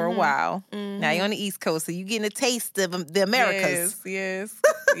Coast for a while. Mm-hmm. Now you're on the East Coast, so you're getting a taste of the Americas.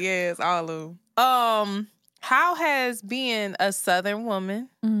 Yes, all of them. How has being a Southern woman,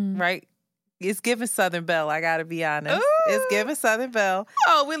 right? It's giving Southern Belle, I gotta be honest. Ooh. It's giving Southern Belle.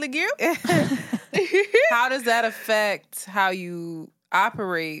 Oh, Willie Gill. How does that affect how you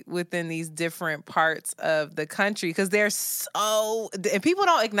operate within these different parts of the country? Because they're and people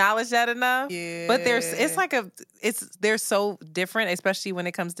don't acknowledge that enough. Yeah. But they're so different, especially when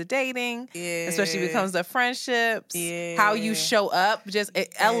it comes to dating. Yeah. Especially when it comes to friendships. Yeah. How you show up. Just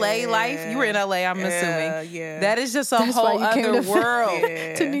LA life. You were in LA, I'm assuming. Yeah. That is just a whole other world.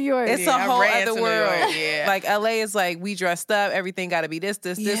 To New York. It's a whole other world. Yeah. Like LA is like, we dressed up, everything gotta be this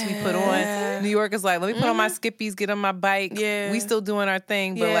we put on. New York is like, let me put on my skippies, get on my bike. Yeah. We still doing our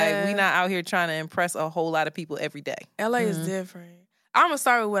thing, but like we not out here trying to impress a whole lot of people every day. LA is different. I'm gonna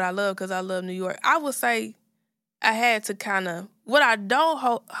start with what I love because I love New York. I would say I had to kind of what I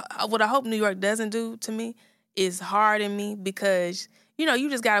hope New York doesn't do to me is harden me because you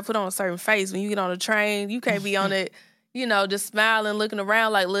just gotta put on a certain face when you get on a train. You can't be on it, just smiling, looking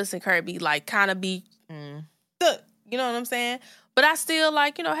around like, listen, Kirby, like kind of be, you know what I'm saying? But I still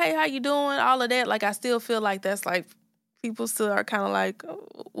like, hey, how you doing? All of that. Like I still feel like that's like people still are kind of like, oh,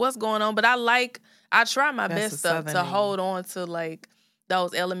 what's going on? But I try my best to hold on to like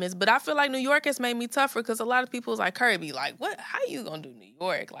those elements. But I feel like New York has made me tougher because a lot of people was like, Kirby, like, what? How you gonna do New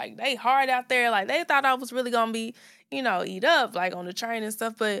York? Like, they hard out there. Like, they thought I was really gonna be, eat up like on the train and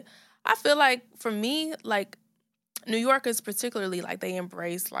stuff. But I feel like for me, like, New Yorkers particularly, like, they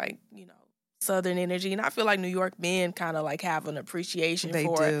embrace like, Southern energy. And I feel like New York men kind of like have an appreciation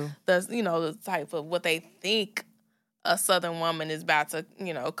for the type of what they think a Southern woman is about to,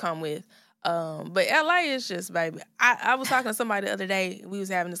 come with. But LA is just, baby. I was talking to somebody the other day. We was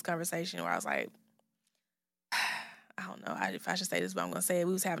having this conversation where I was like, I don't know if I should say this, but I'm going to say it.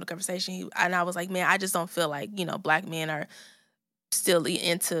 We was having a conversation, and I was like, man, I just don't feel like, black men are still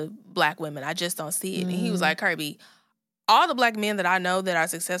into black women. I just don't see it. And he was like, Kirby, all the black men that I know that are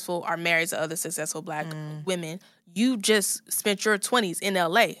successful are married to other successful black women. You just spent your 20s in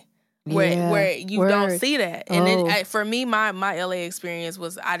LA. Where you don't see that. And then for me, my LA experience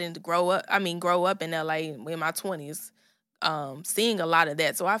was I didn't grow up in LA in my 20s, seeing a lot of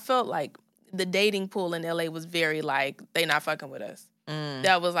that. So I felt like the dating pool in LA was very like, they not fucking with us.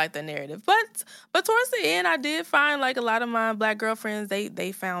 That was like the narrative. But towards the end, I did find like a lot of my black girlfriends,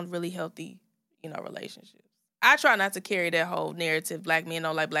 they found really healthy, relationships. I try not to carry that whole narrative, black men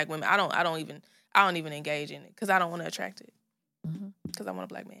don't like black women. I don't even engage in it because I don't want to attract it. Because I want a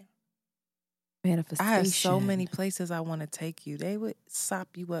black man. Manifestation. I have so many places I want to take you. They would sop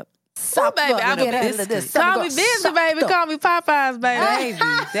you up. Stop, baby. I get out of this. Call me Busy, baby. Call me Popeyes, baby.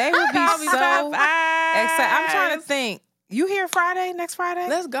 They would be so excited. I'm trying to think. You here Friday? Next Friday?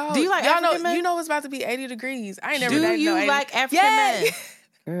 Let's go. Do you like African men? You know it's about to be 80 degrees. I ain't never dated Do you like African men?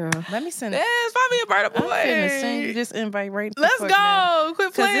 Girl, let me send it. Yeah, it's probably a bird boy. I'm finna send you this invite right. Let's go. Now.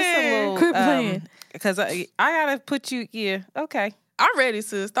 Quit playing. Quit playing. Because I gotta put you. Yeah. Okay. I'm ready,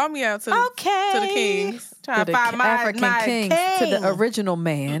 sis. Throw me out to the kings. Trying to find my African kings to the original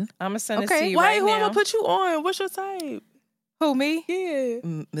man. I'm gonna send it to you right now. Who I'm gonna put you on? What's your type? Who, me?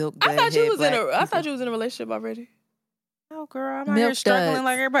 Yeah. Milk. I thought you was in a relationship already. Oh, girl, I'm out here struggling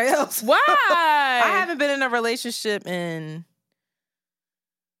like everybody else. Why? I haven't been in a relationship in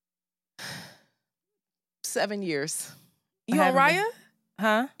 7 years. You on Raya?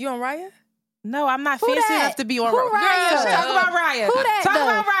 Huh? You on Raya? No, I'm not fancy enough to be on Raya. Talk about Raya. Who that? Talk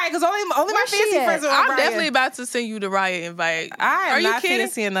about Raya, because only my fancy friends are on Raya. I'm definitely about to send you the Raya invite. I am not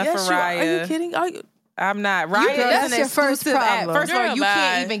fancy enough for Raya. Are you kidding? I'm not. Raya is an exclusive app. First of all, you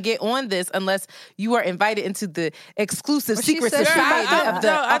can't even get on this unless you are invited into the exclusive secret society of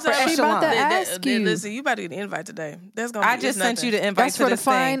the upper echelon. Listen, you about to get an invite today. That's gonna. I just sent you the invite to this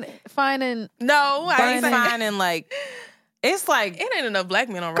thing. Fine and no, I ain't fine and like. It's like it ain't enough black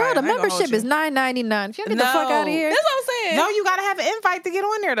men on Raya. Girl, the membership is $9.99. If you get the fuck out of here, that's what I'm saying. No, you gotta have an invite to get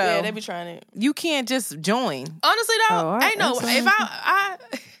on there though. Yeah, they be trying it. You can't just join. Honestly though, ain't no. If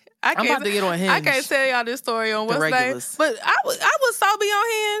I'm about to get on Hinge. I can't tell y'all this story on what's name, but I would so be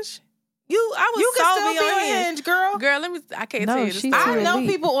on Hinge. You can still be on Hinge, girl. Girl, I can't tell you this story. I know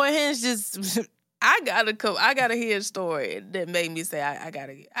people on Hinge just. I got a Hinge story that made me say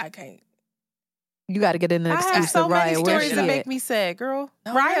I can't. You got to get in the exclusive. I have so many stories that make make me sad, girl.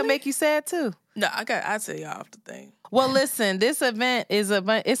 No, Raya really? Make you sad too. No, I'll tell y'all off the thing. Well, listen, this event is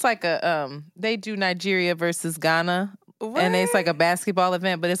it's like they do Nigeria versus Ghana. What? And it's like a basketball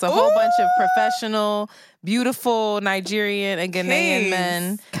event, but it's a whole bunch of professional, beautiful Nigerian and Ghanaian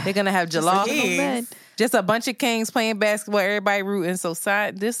men. They're gonna have jollof. Just a bunch of kings playing basketball. Everybody rooting. So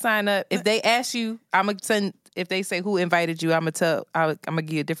sign up. If they ask you, I'm gonna send. If they say who invited you, I'm gonna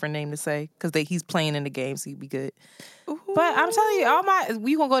give you a different name to say because he's playing in the game, so he'd be good. Ooh. But I'm telling you,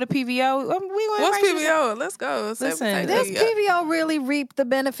 we gonna go to PVO. What's PVO? Let's go. Listen, does PVO really reap the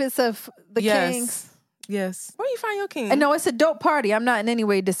benefits of the kings? Yes. Where you find your king? And no, it's a dope party. I'm not in any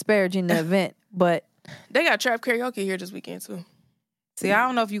way disparaging the event, but they got trap karaoke here this weekend too. See, I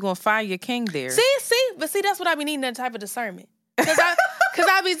don't know if you're gonna find your king there. But that's what I be needing, that type of discernment. Because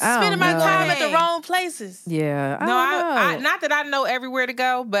I be spending my time at the wrong places. Yeah. I not that I know everywhere to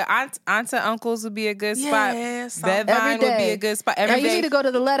go, but aunts and uncles would be a good spot. Bedvine would be a good spot. Every day. You need to go to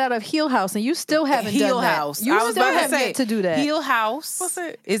the let out of Heel House, and you still haven't done that. House. You still haven't yet to do that. Heel House. What's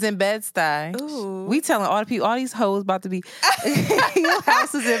it? Is in Bed-Stuy. Ooh. We telling all the people, all these hoes about to be Heel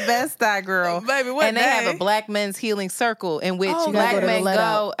House is in Bed-Stuy, girl. Baby, what and they have a black men's healing circle in which black men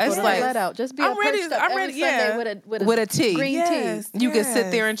go. It's like let out. Just be I'm ready. Sunday with a tea. Green tea. You can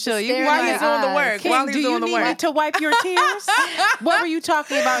sit there and chill. While he's doing the work. King, do you need me to wipe your tears? What were you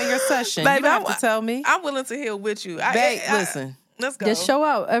talking about in your session? Baby, you don't have to tell me. I'm willing to heal with you. Listen. Let's go. Just show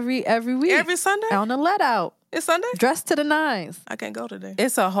out every week. Every Sunday? On the let out. It's Sunday? Dress to the nines. I can't go today.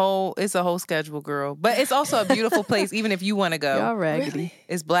 It's a whole schedule, girl. But it's also a beautiful place, even if you want to go. Y'all raggedy. Really?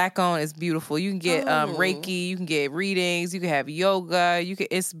 It's Black owned. It's beautiful. You can get Reiki. You can get readings. You can have yoga.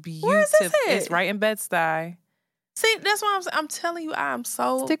 It's beautiful. Where is this at? It's right in Bed-Stuy. See, that's why I'm telling you, I'm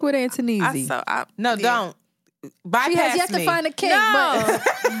so... Stick with Antonese. Don't. Bypass She has yet to find a king,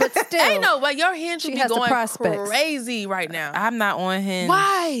 but still. Ain't no way. Your Hinge should be has the going prospects. crazy right now. I'm not on Hinge.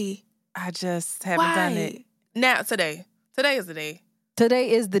 Why? I just haven't done it. Now, today is the day.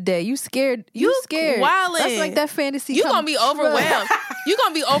 Today is the day. You scared. You scared. Wildin'. That's like that fantasy. You're going to be overwhelmed. You're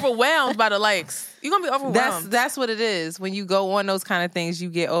going to be overwhelmed by the likes. You're going to be overwhelmed. That's what it is. When you go on those kind of things, you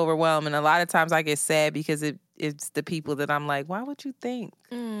get overwhelmed. And a lot of times I get sad because it's the people that I'm like, why would you think?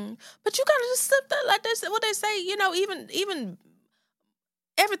 But you got to just slip that, like that's what they say, even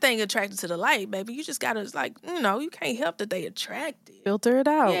everything attracted to the light, baby. You just got to, you can't help that they attracted. Filter it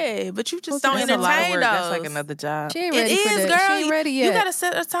out. Yeah, but you just don't That's a lot of entertain work. those. That's like another job. She ain't ready for that. Girl. She ain't ready yet. You got to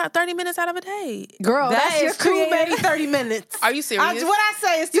set aside 30 minutes out of a day. Girl, that's your too many creative. 30 minutes. Are you serious? What I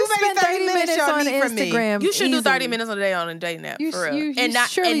say is too You many spend 30 minutes y'all on need from me. Instagram. You should do 30 easily. minutes on a day on a date nap, for real. You and not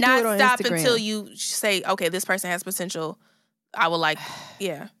surely do it on stop Instagram. until you say, okay, this person has potential. I would like,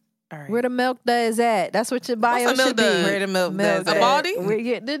 yeah. All right. Where the milk is at. That's what your bio What's the should milk be. dud? Where the milk A does at. baldy?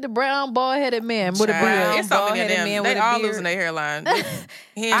 The brown bald-headed man with a Child, beard. it's so many of bald-headed them. man They with a all beard. losing their hairline. I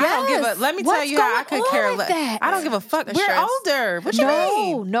don't give a. Let me tell you how I could care less. I don't give a fuck. That's We're stress. older. What you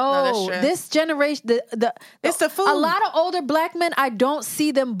mean? No, that's No. stress. This generation, It's the food. A lot of older black men, I don't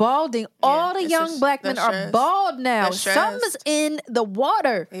see them balding. All the it's young just- black men that's are stress. bald now. That's stress. Something's in the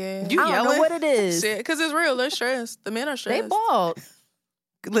water. Yeah. You I don't know yelling? what it is. Shit, because it's real. They're stressed. The men are stressed. They bald.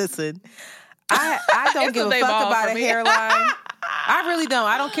 Listen, I don't It's give a they fuck bald about for a me. hairline. I really don't.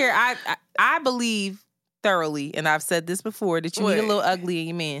 I don't care. I believe thoroughly, and I've said this before, that you need a What? little ugly in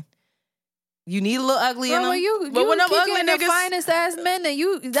your man. You need a little ugly in Girl, them. well, you But when them keep ugly getting the niggas- finest ass men, and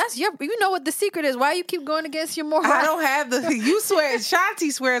you know what the secret is. Why you keep going against your moral? I don't have the. You swear,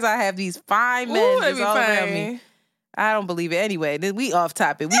 Shanti swears I have these fine men Ooh, they just be all around fine. me. I don't believe it. Anyway, then we off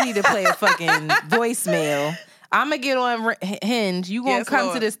topic. We need to play a fucking voicemail. I'm gonna get on Hinge. You gonna Yes, come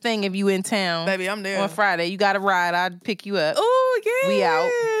Lord. to this thing if you in town, Baby, I'm there. on Friday. You got a ride. I'll pick you up. Oh, yes. We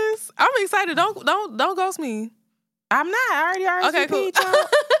out. I'm excited. Don't ghost me. I'm not. I already RSVP'd. Okay, cool. y'all.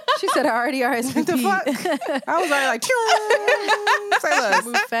 She said, "I already RSVP'd." The fuck? I was already like, say less.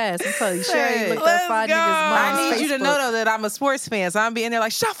 Move fast. I'm telling you, Sherry Hey, looked let's up five go. niggas' mom's I need you to know Facebook. though that I'm a sports fan, so I'm be in there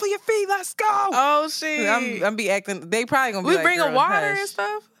like, shuffle your feet, let's go. Oh, shit. I'm be acting. They probably gonna be we like, bringing girl, water hush. and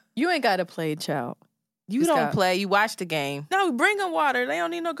stuff? You ain't got to play, child. You It's don't got- play. You watch the game. No, we bringing water. They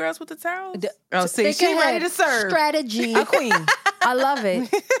don't need no girls with the towels. Oh, see, Think she ahead. ready to serve. Strategy. A queen. I love it.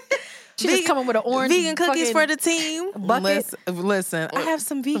 She just coming with an orange Vegan cookies fucking for the team. bucket. Listen, I have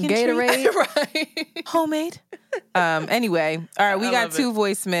some vegan Gatorade. treats. Right. Homemade. Anyway, all right, we I got love 2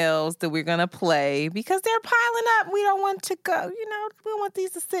 voicemails that we're gonna play because they're piling up. We don't want to go, we want these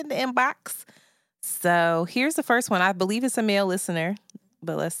to sit in the inbox. So here's the first one. I believe it's a male listener,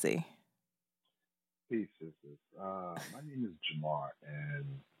 but let's see. Peace, sisters. My name is Jamar, and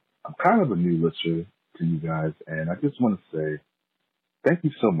I'm kind of a new listener to you guys, and I just want to say thank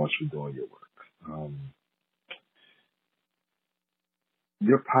you so much for doing your work.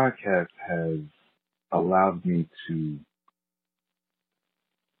 Your podcast has allowed me to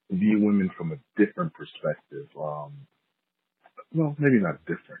view women from a different perspective. Well, maybe not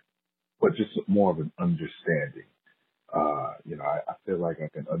different, but just more of an understanding. I feel like I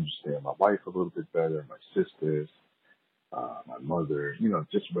can understand my wife a little bit better, my sisters, my mother,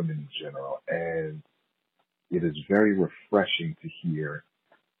 just women in general. And it is very refreshing to hear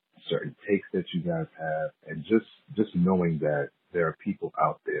certain takes that you guys have, and just knowing that there are people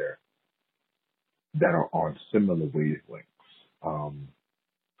out there that are on similar wavelengths.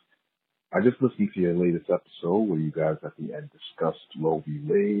 I just listened to your latest episode where you guys at the end discussed Roe v.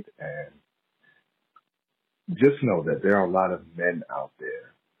 Wade, and just know that there are a lot of men out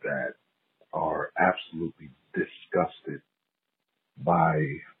there that are absolutely disgusted by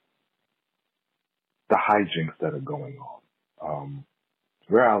the hijinks that are going on.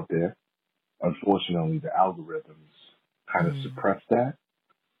 We're out there. Unfortunately, the algorithms kind of suppress that,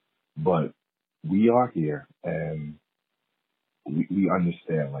 but we are here, and we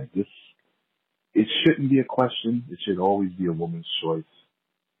understand, like, this, it shouldn't be a question. It should always be a woman's choice.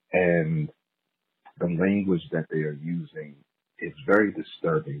 And the language that they are using is very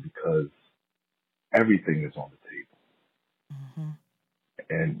disturbing because everything is on the table.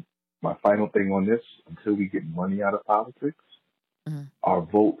 And my final thing on this, until we get money out of politics, our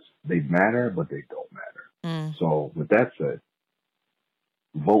votes, they matter, but they don't matter. So with that said,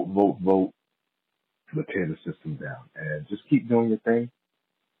 vote, vote, vote to tear the system down. And just keep doing your thing.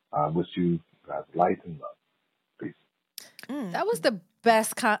 I wish you guys light and love. Peace. That was the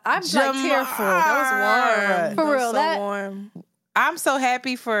best I'm like tearful. That was warm. For That was real. so warm. I'm so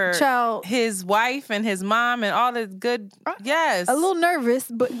happy for his wife and his mom and all the good. Yes, a little nervous,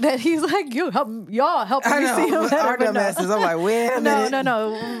 but that he's like, y'all helping me see him better. Our dumbasses. I'm like, wait a minute.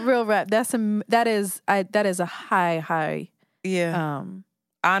 No, real rap. That is a high. Yeah.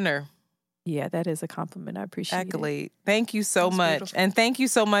 Honor. Yeah, that is a compliment. I appreciate Accolade. Thank you so much. Beautiful. And thank you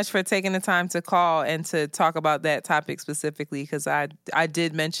so much for taking the time to call and to talk about that topic specifically, because I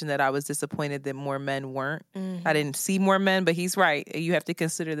did mention that I was disappointed that more men weren't. Mm-hmm. I didn't see more men, but he's right. You have to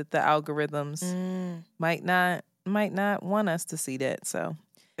consider that the algorithms might not want us to see that. So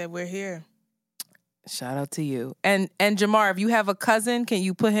that we're here. Shout out to you. And Jamar, if you have a cousin, can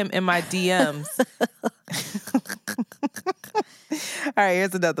you put him in my DMs? All right,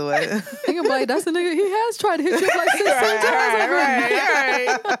 here's another one. Nigga, like, that's the nigga. He has tried to hit you like 6 times. Right.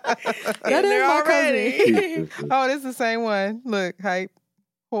 That is my cousin. Oh, this is the same one. Look, hype.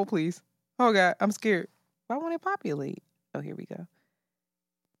 Hold, please. Oh, God, I'm scared. Why won't it populate? Oh, here we go.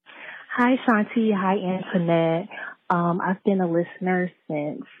 Hi, Shanti. Hi, Antoinette. I've been a listener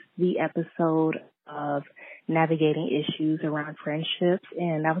since the episode of navigating issues around friendships,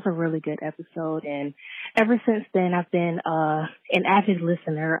 and that was a really good episode. And ever since then, I've been an avid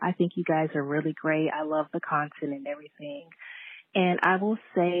listener. I think you guys are really great. I love the content and everything. And I will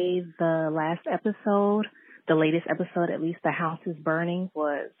say the last episode, the latest episode, at least, The House is Burning,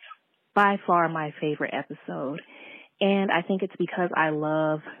 was by far my favorite episode. And I think it's because I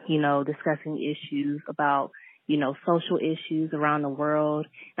love, discussing issues about, social issues around the world.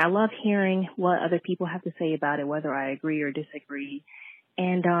 And I love hearing what other people have to say about it, whether I agree or disagree.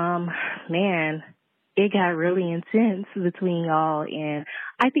 And, man, it got really intense between y'all. And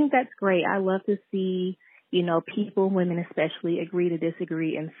I think that's great. I love to see, people, women especially, agree to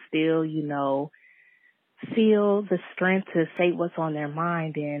disagree and still, feel the strength to say what's on their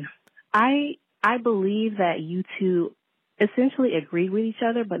mind. And I believe that you two essentially agreed with each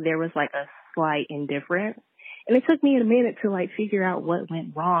other, but there was like a slight indifference. And it took me a minute to figure out what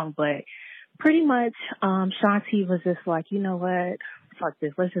went wrong, but pretty much, Shanti was just like, you know what, fuck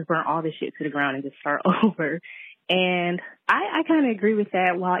this, let's just burn all this shit to the ground and just start over. And I kind of agree with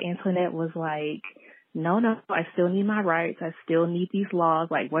that, while Antoinette was like, no, I still need my rights. I still need these laws.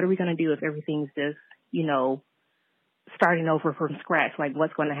 Like, what are we going to do if everything's just, starting over from scratch? Like,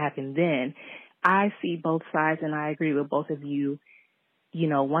 what's going to happen then? I see both sides, and I agree with both of you,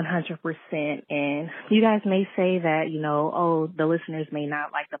 100%. And you guys may say that, the listeners may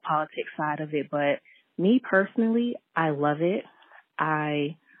not like the politics side of it, but me personally, I love it.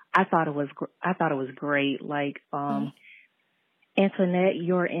 I thought it was great. Like, Antoinette,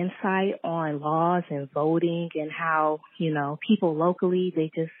 your insight on laws and voting and how, people locally, they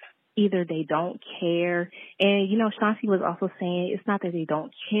just, either they don't care. And, Shanti was also saying it's not that they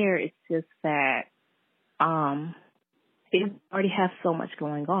don't care. It's just that, they already have so much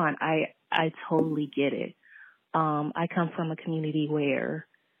going on. I totally get it. I come from a community where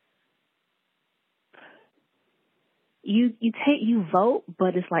you vote,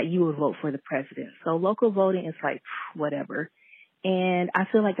 but it's like you would vote for the president. So local voting is like whatever. And I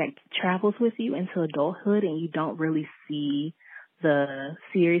feel like that travels with you into adulthood, and you don't really see the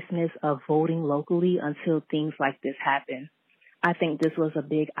seriousness of voting locally until things like this happen. I think this was a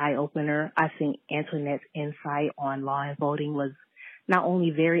big eye-opener. I think Antoinette's insight on law and voting was not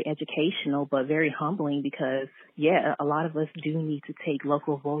only very educational, but very humbling, because, yeah, a lot of us do need to take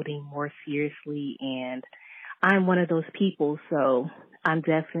local voting more seriously. And I'm one of those people, so I'm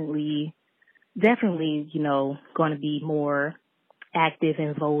definitely, going to be more active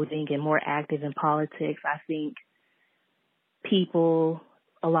in voting and more active in politics. I think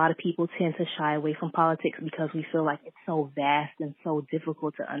a lot of people tend to shy away from politics because we feel like it's so vast and so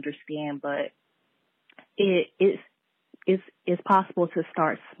difficult to understand, but it's possible to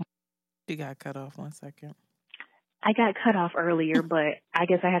start. You got cut off 1 second. I got cut off earlier, but I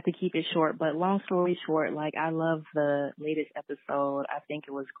guess I have to keep it short. But long story short, I love the latest episode. I think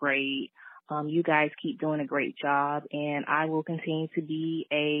it was great. You guys keep doing a great job, and I will continue to be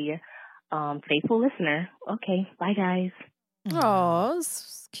a faithful listener. Okay, bye guys. Oh,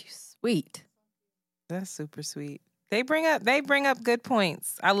 sweet. That's super sweet. They bring up good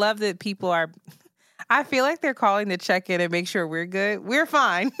points. I love that people are. I feel like they're calling to check in and make sure we're good. We're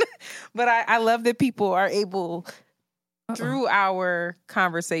fine, but I love that people are able through our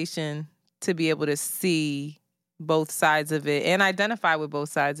conversation to be able to see both sides of it and identify with both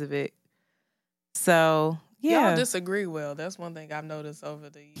sides of it. So Y'all disagree well. That's one thing I've noticed over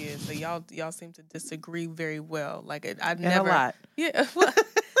the years. So y'all seem to disagree very well. Like I never. A lot. Yeah, but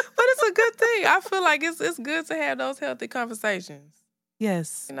it's a good thing. I feel like it's good to have those healthy conversations.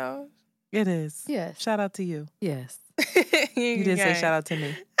 Yes. You know? It is. Yes. Shout out to you. Yes. You didn't say shout out to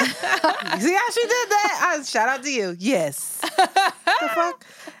me. See how she did that? Shout out to you. Yes. The fuck?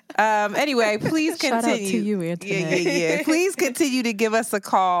 Anyway, please continue. Shout out to you, Antoinette. Yeah. Please continue to give us a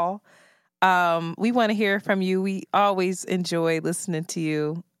call. We want to hear from you. We always enjoy listening to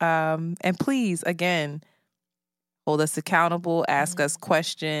you. And please, again, hold us accountable, ask us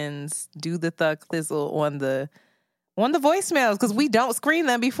questions, do the thug thizzle on the voicemails, because we don't screen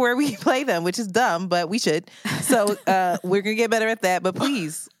them before we play them, which is dumb, but we should. So we're going to get better at that. But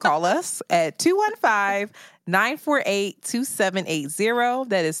please call us at 215-948-2780.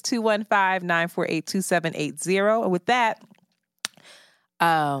 That is 215-948-2780. And with that,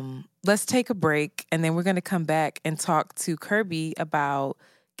 let's take a break, and then we're going to come back and talk to Kirby about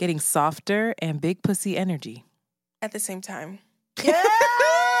getting softer and big pussy energy. At the same time. Yeah!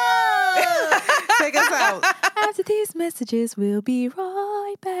 Take us out. After these messages, we'll be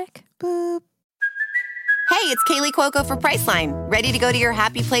right back. Boop. Hey, it's Kaylee Cuoco for Priceline. Ready to go to your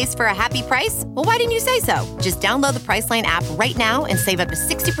happy place for a happy price? Well, why didn't you say so? Just download the Priceline app right now and save up to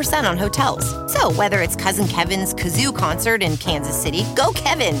 60% on hotels. So whether it's Cousin Kevin's Kazoo Concert in Kansas City, go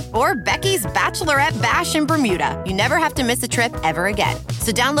Kevin, or Becky's Bachelorette Bash in Bermuda, you never have to miss a trip ever again.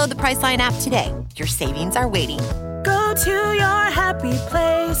 So download the Priceline app today. Your savings are waiting. Go to your happy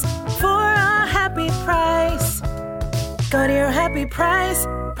place for a happy price. Go to your happy price,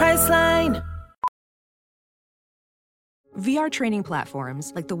 Priceline. VR training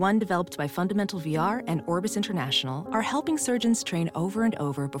platforms, like the one developed by Fundamental VR and Orbis International, are helping surgeons train over and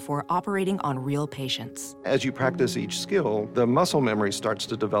over before operating on real patients. As you practice each skill, the muscle memory starts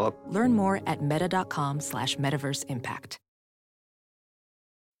to develop. Learn more at meta.com/metaverseimpact.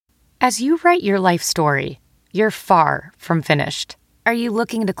 As you write your life story, you're far from finished. Are you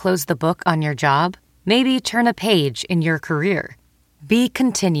looking to close the book on your job? Maybe turn a page in your career? Be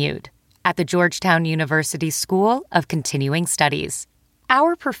continued at the Georgetown University School of Continuing Studies.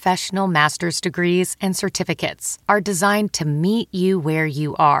 Our professional master's degrees and certificates are designed to meet you where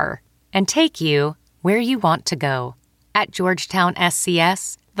you are and take you where you want to go. At Georgetown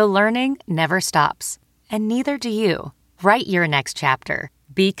SCS, the learning never stops, and neither do you. Write your next chapter.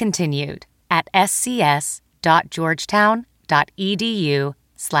 Be continued at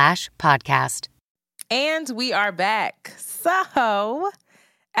scs.georgetown.edu/podcast. And we are back. So,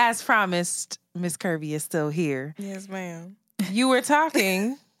 as promised, Miss Kirby is still here. Yes, ma'am. You were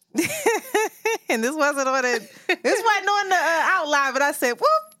talking, and this wasn't on the outline, but I said,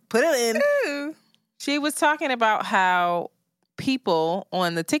 whoop, put it in. Ooh. She was talking about how people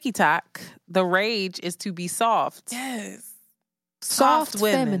on the TikTok, the rage is to be soft. Yes. Soft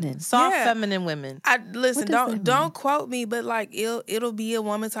women. Feminine. Soft feminine women. Listen, don't quote me, but like it'll be a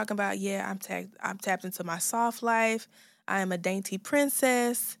woman talking about, I'm tapped into my soft life. I am a dainty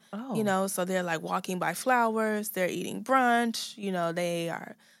princess. Oh. You know, so they're like walking by flowers, they're eating brunch,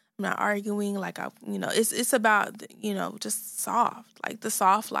 I'm not arguing, it's about, just soft, like the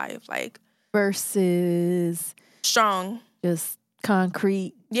soft life, like versus strong. Just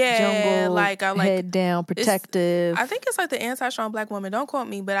concrete. Yeah, jungle, head down, protective. I think it's like the anti-strong black woman. Don't quote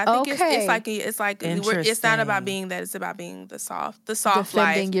me, but I think it's not about being that. It's about being the soft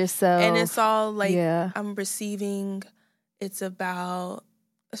defending life, yourself, and it's all like I'm receiving. It's about,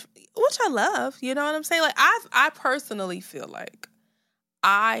 which I love. You know what I'm saying? Like I personally feel like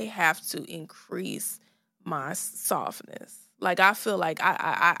I have to increase my softness. Like I feel like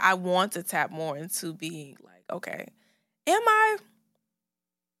I want to tap more into being like, okay, am I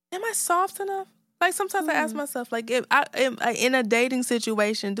soft enough? Like sometimes I ask myself, like, if I am in a dating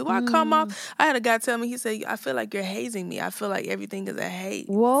situation, do I come off? I had a guy tell me, he said, I feel like you're hazing me. I feel like everything is a haze.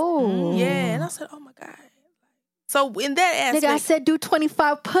 Whoa. Yeah. And I said, oh my God. So in that aspect. Nigga, I said do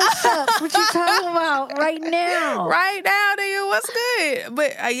 25 push-ups. What you talking about right now? Right now, nigga, what's good?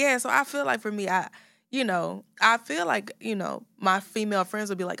 But so I feel like for me, I feel like, my female friends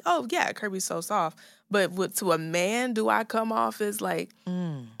would be like, oh yeah, Kirby's so soft. But to a man, do I come off as like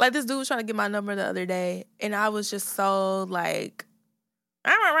this dude was trying to get my number the other day, and I was just so like,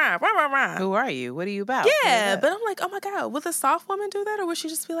 who are you? What are you about? Yeah, but I'm like, oh my God, would a soft woman do that, or would she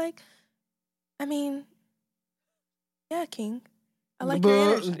just be like, I mean, yeah, King, I like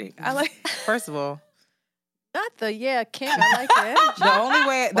your energy. First of all, not the King. I like your energy. The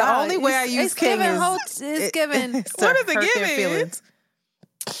only way I use King is given. What is it giving? Feelings.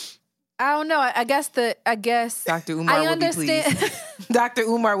 I don't know. I guess Dr. Umar I will be pleased. Dr.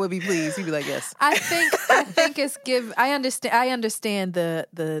 Umar would be pleased. He'd be like, yes. I think it's I understand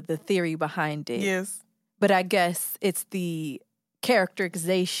the theory behind it. Yes. But I guess it's the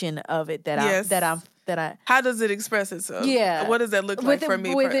characterization of it that I. How does it express itself? Yeah. What does that look like for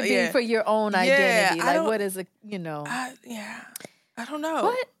me? With it being for your own identity. Like, what is it, I don't know.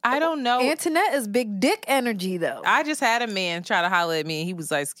 What? I don't know. Antoinette is big dick energy, though. I just had a man try to holler at me, and he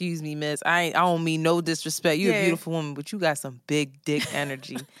was like, "Excuse me, miss. I don't mean no disrespect. You're a beautiful woman, but you got some big dick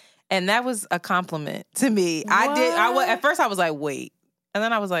energy." And that was a compliment to me. What? At first I was like, wait. And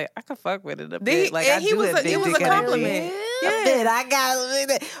then I was like, I could fuck with it a bit. Like, it was a compliment. Yeah. I got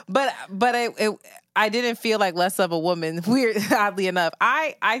it. But I didn't feel like less of a woman, oddly enough.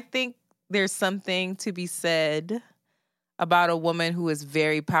 I think there's something to be said about a woman who is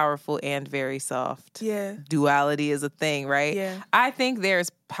very powerful and very soft. Yeah. Duality is a thing, right? Yeah. I think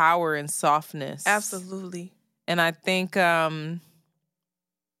there's power in softness. Absolutely. And I think I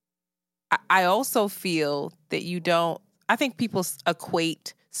also feel that I think people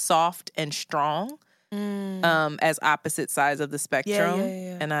equate soft and strong as opposite sides of the spectrum.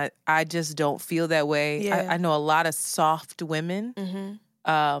 Yeah. And I just don't feel that way. Yeah. I know a lot of soft women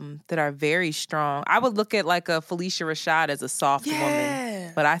that are very strong. I would look at like a Felicia Rashad as a soft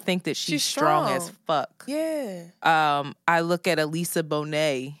woman, but I think that she's strong as fuck. Yeah. I look at Elisa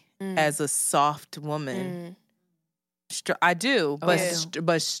Bonet as a soft woman. I do,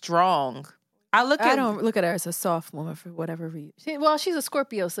 but strong. I don't look at her as a soft woman for whatever reason. She's a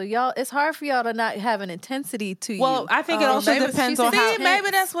Scorpio, so y'all, it's hard for y'all to not have an intensity to you. Well, I think it also depends on how.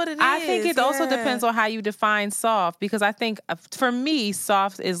 Maybe that's what it is. I think it also depends on how you define soft, because I think for me,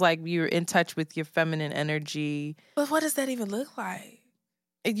 soft is like you're in touch with your feminine energy. But what does that even look like?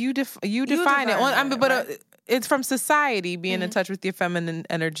 You define it. But it's from society being in touch with your feminine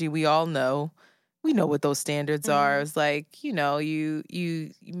energy. We all know. We know what those standards are. It's like, you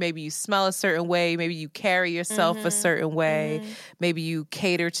maybe you smell a certain way. Maybe you carry yourself a certain way. Maybe you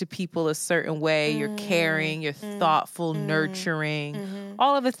cater to people a certain way. You're caring, you're thoughtful, nurturing.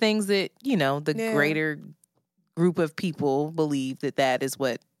 All of the things that, the greater group of people believe that is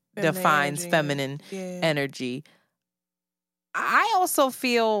what defines feminine energy. I also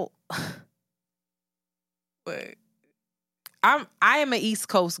feel... I am an East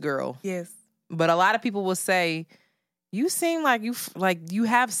Coast girl. Yes. But a lot of people will say, you seem like you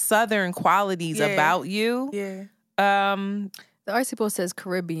have Southern qualities about you. Yeah. The article says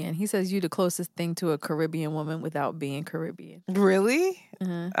Caribbean. He says you the closest thing to a Caribbean woman without being Caribbean. Really?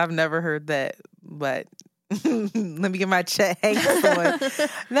 I've never heard that, but let me get my check on.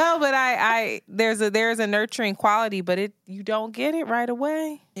 No, but there's a nurturing quality, but you don't get it right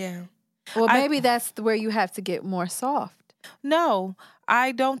away. Yeah. Well, maybe that's where you have to get more soft. No,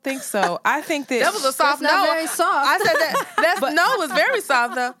 I don't think so. I think that was a soft no. Not very soft. I said that. No was very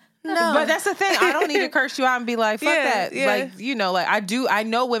soft though. No, but that's the thing. I don't need to curse you out and be like, fuck that. Yeah. Like, I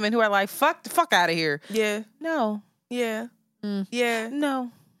know women who are like, fuck the fuck out of here. Yeah. No. Yeah. Yeah.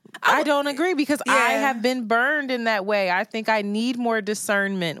 No. I don't agree, because I have been burned in that way. I think I need more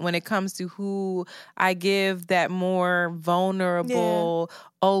discernment when it comes to who I give that more vulnerable,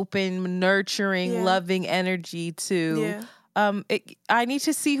 open, nurturing, loving energy to. Yeah. I need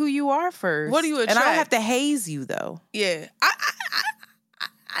to see who you are first. What do you attract? And I don't have to haze you, though. Yeah.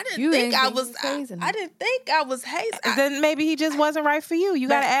 I didn't think I was hazing. Then maybe he just wasn't right for you. You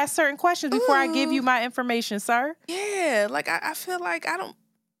got to ask certain questions before I give you my information, sir. Yeah. Like, I feel like I don't.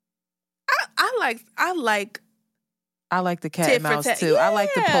 I like the cat and mouse too. I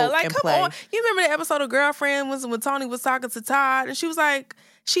like the poke and play. On. You remember the episode of Girlfriend when Tony was talking to Todd, and she was like,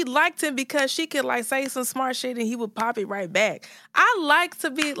 she liked him because she could like say some smart shit and he would pop it right back. I like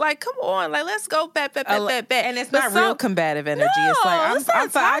to be like, come on, like let's go back. And it's not real combative energy. No, it's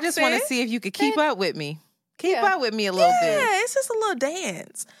like I just want to see if you could keep up with me. Keep up with me a little bit. Yeah, it's just a little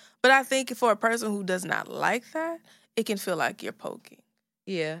dance. But I think for a person who does not like that, it can feel like you're poking.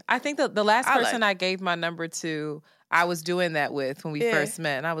 Yeah, I think the last person I gave my number to, I was doing that with when we first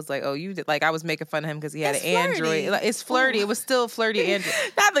met, and I was like, "Oh, you did." Like I was making fun of him because he had an Android. Like, it's flirty. Ooh. It was still flirty Android.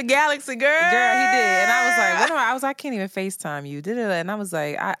 Not the Galaxy girl. Girl, he did, and I was like, "What?" I was like, "I can't even FaceTime you." Did it? And I was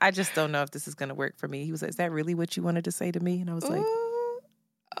like, "I just don't know if this is gonna work for me." He was like, "Is that really what you wanted to say to me?" And I was like,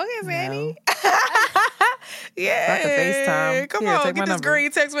 "Okay, Zanny." No. Yeah, so I can FaceTime. Come on, get this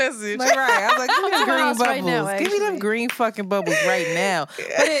green text message. Like, right, I was like, give me them green bubbles. Right now, give me them green fucking bubbles right now.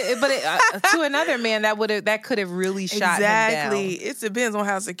 But to another man, that could have really shot him down. Exactly. It depends on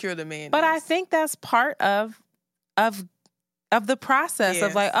how secure the man is. But I think that's part of the process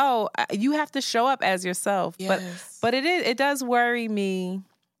of like, oh, you have to show up as yourself. Yes. But it does worry me.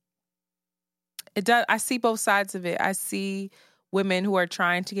 It does. I see both sides of it. I see women who are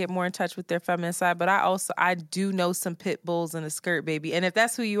trying to get more in touch with their feminine side, but I do know some pit bulls in a skirt, baby. And if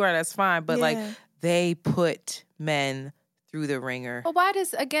that's who you are, that's fine. But like, they put men through the ringer. But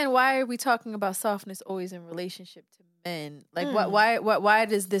why are we talking about softness always in relationship to men? Like, why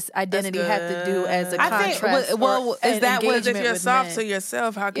does this identity have to do as a contrast? Is that what if you're soft to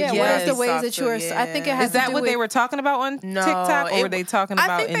yourself? How can you? What is the ways that you are? I think it has. Is that what they were talking about on TikTok, or were they talking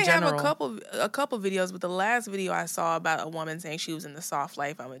about in general? I think they have a couple videos, but the last video I saw about a woman saying she was in the soft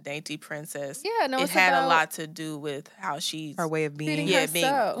life, I'm a dainty princess. Yeah, no, it had a lot to do with how she's her way of being.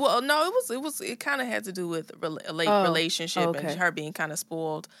 Well, no, it kind of had to do with relationship and her being kind of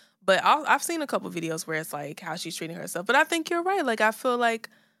spoiled. But I've seen a couple videos where it's like how she's treating herself. But I think you're right. Like, I feel like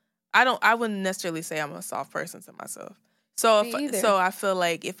I wouldn't necessarily say I'm a soft person to myself. So I feel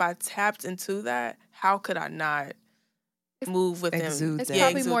like if I tapped into that, how could I not move with them? It's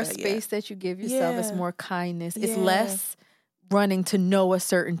probably more space that you give yourself. It's more kindness. It's less running to know a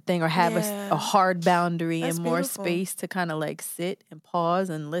certain thing or have a hard boundary. That's and more beautiful. Space to kind of like sit and pause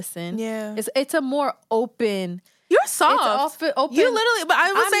and listen. Yeah. It's a more open... You're soft. Open. You literally, but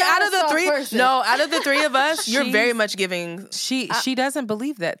I would say out of the three of us, you're very much giving. She doesn't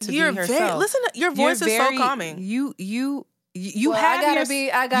believe that to be herself. Listen, your voice is so calming. You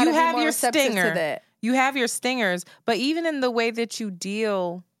have your stinger. To that. You have your stingers, but even in the way that you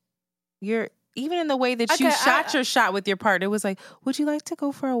deal, even in the way that you shot your shot with your partner, it was like, would you like to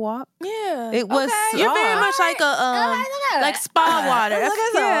go for a walk? Yeah. It was You're very much like a like spa water.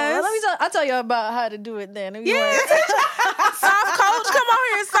 I'll tell you about how to do it then. Soft coach, come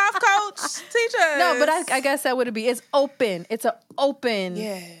on here, soft coach. Teach us. No, but I guess that would be it's open. It's an open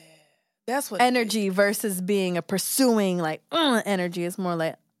that's what energy versus being a pursuing like energy. It's more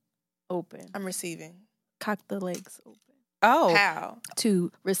like open. I'm receiving. Cock the legs open. Oh. How?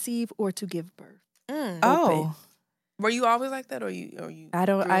 To receive or to give birth. Oh. Were you always like that or you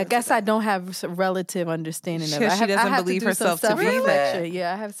I guess I don't have a relative understanding of it. She doesn't believe herself to be that.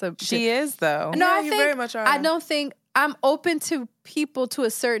 Yeah, I have some. She is though. No, I you think, very much are. I don't think I'm open to people to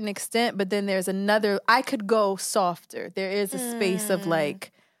a certain extent, but then there's another, I could go softer. There is a space of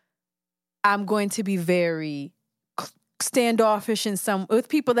like, I'm going to be very standoffish with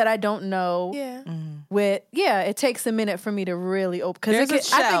people that I don't know. Yeah. It takes a minute for me to really open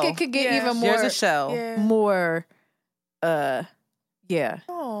because I think it could get even more. There's a shell. More,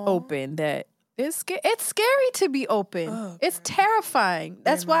 open. That it's scary to be open. Oh, it's terrifying.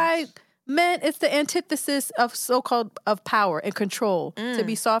 That's why men. It's the antithesis of so-called of power and control. To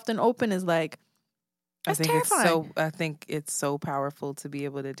be soft and open is like. That's terrifying. I think it's so powerful to be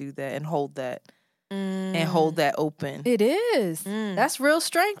able to do that and hold that. And hold that open. It is. That's real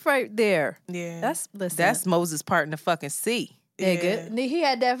strength right there. Yeah. That's Moses parting the fucking sea. Nigga. He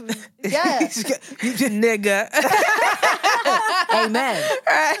had that. Yeah. Nigga. Amen.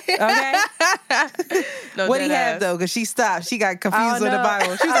 Okay. What do he have though? Because she stopped. She got confused with the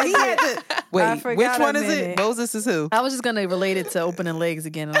Bible. She was like, he had to. Wait, which one is it? Moses is who? I was just gonna relate it to opening legs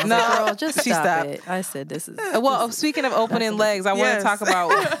again. And I was like, girl, just stop it. I said this is. Well, speaking of opening legs, I want to talk about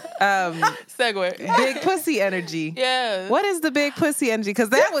segue. Big pussy energy. Yeah. What is the big pussy energy? Because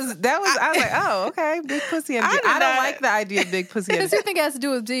that was. I was like, oh, okay, big pussy energy. I don't like the idea of big pussy energy. Because you think it has to do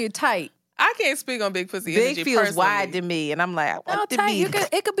with being tight. I can't speak on big pussy energy. Big feels personally. wide to me, and I'm like, I want to be.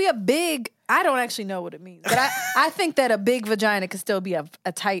 It could be a big. I don't actually know what it means, but I think that a big vagina could still be a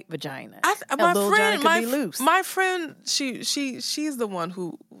tight vagina. Vagina could be loose. My friend, she's the one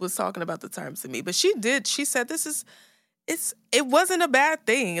who was talking about the terms to me, but she said it wasn't a bad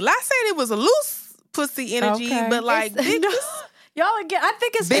thing. Last saying it was a loose pussy energy, but like big. Y'all again, I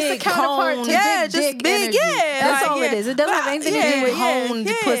think it's big just a counterpart to big energy. Yeah, that's all it is. It doesn't have anything to do with honed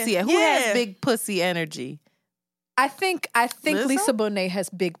pussy. Who has big pussy energy? I think Lizzo? Lisa Bonet has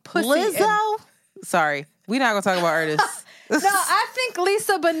big pussy. Lizzo? Sorry, we're not gonna talk about artists. No, I think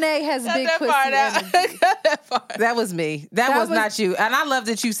Lisa Bonet has big pussy energy. That was me. That was not you. And I love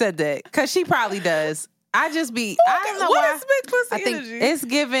that you said that because she probably does. I don't know what is big pussy energy? It's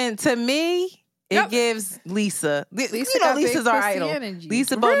given to me. It gives Lisa. Lisa's our idol. Energy.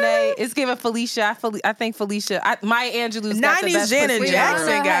 Lisa Bonet. It's giving Felicia. I think Felicia. Maya Angelou's got the best Janet pussy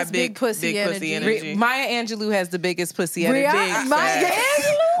Jackson got big pussy energy. Maya Angelou has the biggest pussy energy. Maya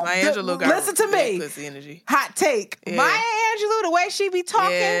Angelou got listen to me. Big pussy energy. Hot take. Yeah. Maya Angelou, the way she be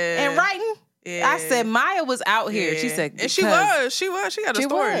talking and writing. Yeah. I said Maya was out here. She said, and she was. She got a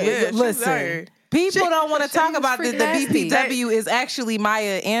story. Yeah, listen. People don't want to talk about the nasty. BPW is actually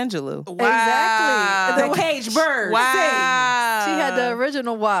Maya Angelou. Wow. Exactly. The caged bird. Wow. She had the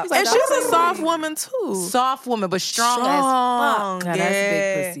original WAP. And she's a soft woman too. Soft woman, but strong as fuck. Now,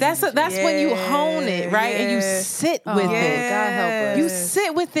 that's big pussy. That's when you hone it, right? And you sit with it. God help us. You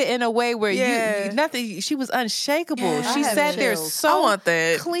sit with it in a way where you nothing. She was unshakable. Yeah. She I have sat there chills. so I want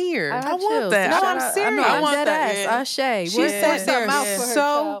that. clear. I want that. No, Shout I'm out- serious. I want dead that. ass. Ashe. She sat there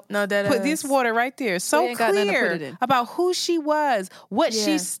so No, that put this water right there, so ain't got nothing to put it clear in. about who she was, what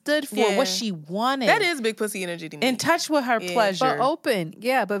she stood for, Yeah. what she wanted. That is big pussy energy to me. in touch with her pleasure. But open.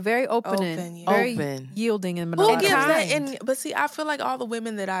 Yeah, but very open and very Open. yielding and Who monogamous. gives that? kind. But see, I feel like all the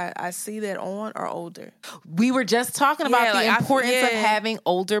women that I see that on are older. We were just talking about Yeah, the like, importance of yeah. having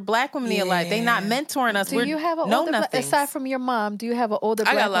older black women in your life. They not mentoring us. Do We're you have an know older nothing. aside from your mom? Do you have an older?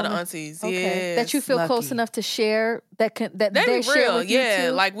 I black got a lot of woman? aunties. Okay, Yes. that you feel close Lucky. enough to share. That They be share real, with you yeah.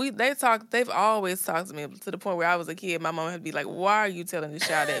 too? Like they've always talked to me to the point where I was a kid. My mom had to be like, "Why are you telling this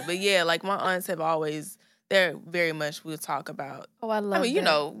child that?" But yeah, like my aunts have always. They're very much we'll talk about. Oh, I love. I mean, you that.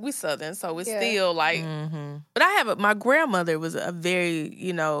 know, we Southern, so it's Yeah. still like. But I have my grandmother was a very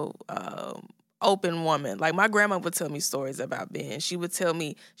open woman. Like my grandma would tell me stories about men. She would talk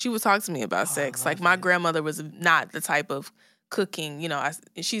to me about sex. Like my grandmother was not the type of cooking. You know,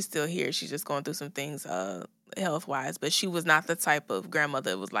 she's still here. She's just going through some things health wise, but she was not the type of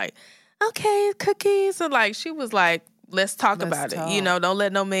grandmother that was like, okay, cookies. So like she was like, let's talk about it. You know, don't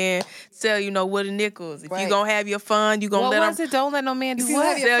let no man sell you no wooden nickels. If you gonna have your fun, you gonna What let was them. it? Don't let no man do You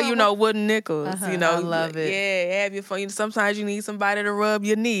what? sell you no wooden nickels. You know, I love it. Yeah, have your fun. You know, sometimes you need somebody to rub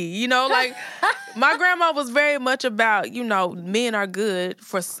your knee. You know, like my grandma was very much about. You know, men are good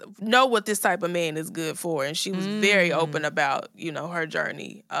for know what this type of man is good for, and she was very open about her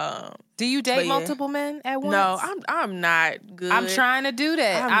journey. Do you date multiple men at once? No, I'm not good. I'm trying to do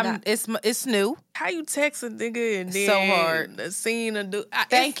that. I'm not. It's new. How you text a nigga and then So hard. Seen a dude?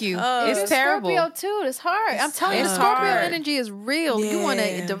 Thank you. It's You're terrible. Scorpio too. It's hard. I'm telling you, it's Scorpio hard. energy is real. You want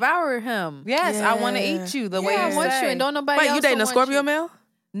to devour him. Yes, I want to eat you the way I you want say. you, and don't nobody Wait, else. you dating a want Scorpio you. male?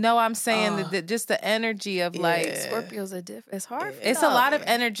 No, I'm saying that just the energy of like Scorpios are different. It's hard. it's a lot of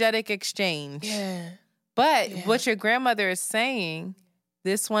energetic exchange. Yeah. But what your grandmother is saying,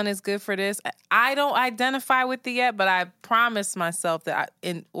 this one is good for this. I don't identify with it yet, but I promised myself that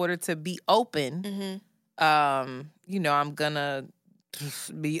in order to be open, I'm gonna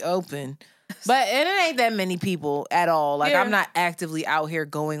be open. But it ain't that many people at all. Like I'm not actively out here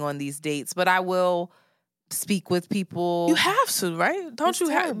going on these dates, but I will speak with people. You have to, right? Don't It's you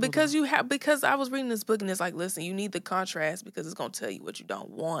have? terrible, Because I was reading this book and it's like, listen, you need the contrast because it's gonna tell you what you don't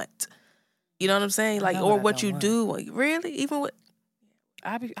want. You know what I'm saying? Like, or what you do want. Really, even with.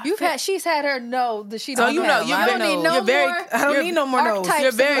 She's had her know that she So don't you know, have. you I don't need no you're very, more. I don't need no more no's. archetypes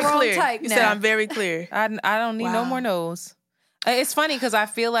You're very in the wrong clear. type You now. said I'm very clear. I don't need no more no's. It's funny because I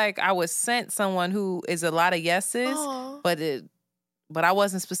feel like I was sent someone who is a lot of yeses, but I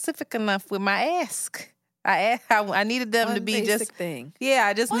wasn't specific enough with my ask. I needed them One to be basic just thing. Yeah,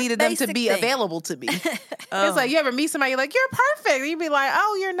 I just needed them to basic be thing. available to me. It's like you ever meet somebody, you're like, you're perfect. You be like,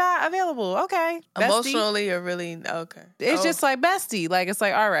 oh, you're not available. Okay, bestie. Emotionally or really okay. It's just like bestie. Like it's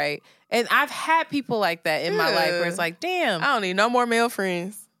like all right. And I've had people like that in my life where it's like, damn, I don't need no more male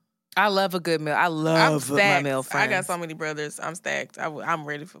friends. I love a good male. I I'm love stacked. my male friends. I got so many brothers. I'm stacked. I'm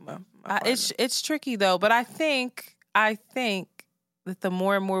ready for my It's tricky though, but I think that the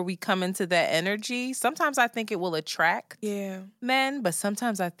more and more we come into that energy, sometimes I think it will attract men, but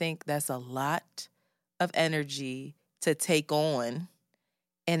sometimes I think that's a lot of energy to take on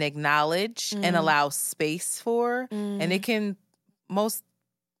and acknowledge and allow space for. And it can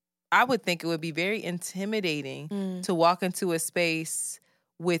I would think it would be very intimidating to walk into a space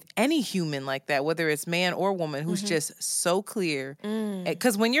with any human like that, whether it's man or woman, who's just so clear.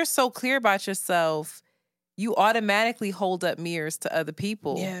 Because when you're so clear about yourself, you automatically hold up mirrors to other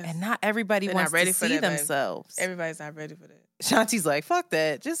people. Yes. And not everybody They're wants not ready to for see that, babe. themselves. Everybody's not ready for that. Shanti's like, fuck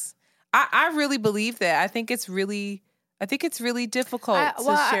that. I really believe that. I think it's really difficult to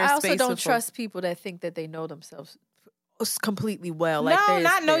share I also space don't with trust people that think that they know themselves completely well. Like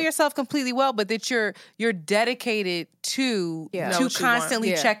not know yourself completely well, but that you're dedicated to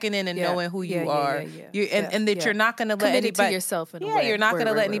constantly checking in and knowing who you are. And that you're not going to let committed anybody to yourself in a way. You're not going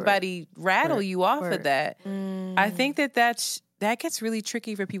to let anybody rattle you off of that. I think that gets really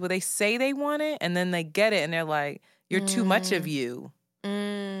tricky for people. They say they want it, and then they get it, and they're like, "You're too much of you."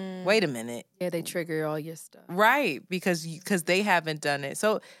 Wait a minute. Yeah, they trigger all your stuff, right? Because they haven't done it.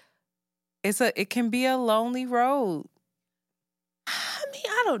 So it can be a lonely road. I mean,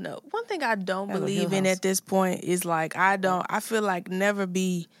 I don't know. One thing I don't believe in at this point is like I feel like never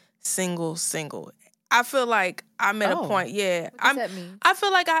be single. I feel like I'm at a point. Yeah, what does that mean? I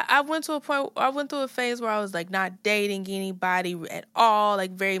feel like I went to a point. I went through a phase where I was like not dating anybody at all,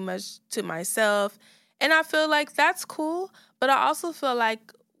 like very much to myself, and I feel like that's cool. But I also feel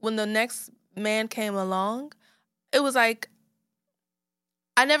like when the next man came along, it was like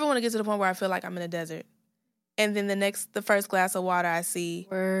I never want to get to the point where I feel like I'm in a desert. And then the first glass of water I see,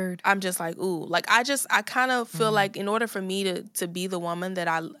 I'm just like, ooh. Like, I kind of feel like in order for me to be the woman that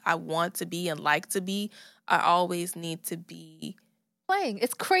I want to be and like to be, I always need to be playing.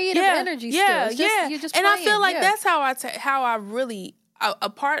 It's creative energy still. You're just and playing. I feel like that's how I really,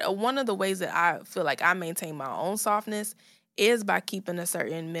 one of the ways that I feel like I maintain my own softness is by keeping a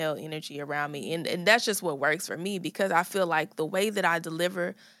certain male energy around me. And that's just what works for me, because I feel like the way that I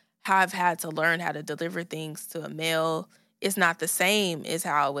deliver, how I've had to learn how to deliver things to a male, is not the same as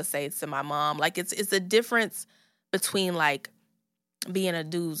how I would say it to my mom. Like, it's a difference between, like, being a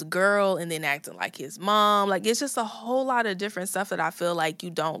dude's girl and then acting like his mom. Like, it's just a whole lot of different stuff that I feel like you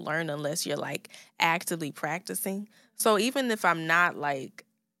don't learn unless you're, like, actively practicing. So even if I'm not, like,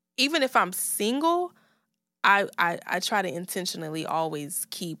 even if I'm single, I try to intentionally always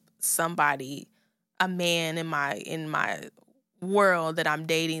keep somebody, a man in my world that I'm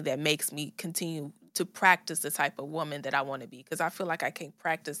dating, that makes me continue to practice the type of woman that I want to be, because I feel like I can't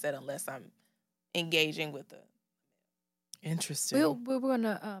practice that unless I'm engaging with the. Interesting. We're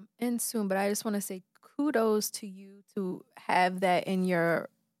gonna end soon, but I just want to say kudos to you to have that in your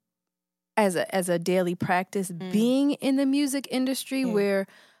as a daily practice, being in the music industry, where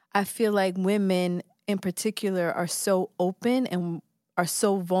I feel like women in particular are so open and are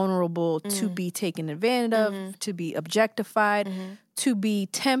so vulnerable to be taken advantage of, to be objectified, to be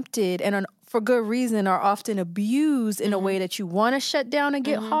tempted, and for good reason are often abused in a way that you want to shut down and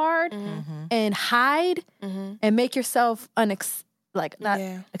get hard and hide and make yourself not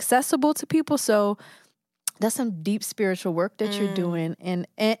accessible to people. So that's some deep spiritual work that you're doing, and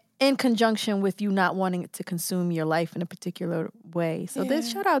in conjunction with you not wanting it to consume your life in a particular way. So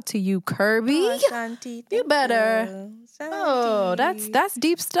this shout out to you, Kirby. Oh, Shanti, you better. Oh, that's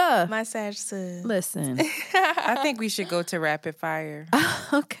deep stuff. My Sag sis. Listen. I think we should go to rapid fire.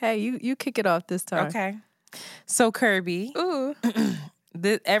 Okay, you kick it off this time. Okay. So Kirby,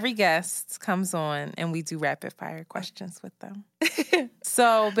 every guest comes on and we do rapid fire questions with them.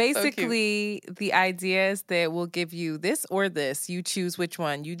 So basically, the idea is that we'll give you this or this. You choose which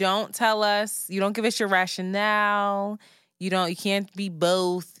one. You don't tell us. You don't give us your rationale. You can't be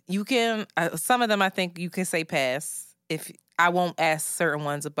both. You can. Some of them I think you can say pass. If I won't ask certain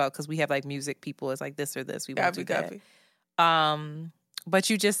ones about, because we have like music people. It's like this or this. We won't do that. But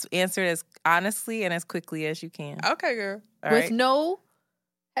you just answer it as honestly and as quickly as you can. Okay, girl. All With right? no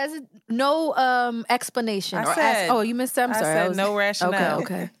explanation. You missed that? I'm sorry. I said no rationale.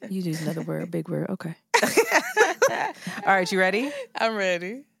 Okay. You use another word, big word. Okay. All right, you ready? I'm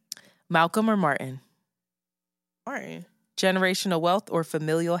ready. Malcolm or Martin? Martin. Generational wealth or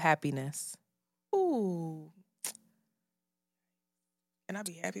familial happiness? Ooh. Can I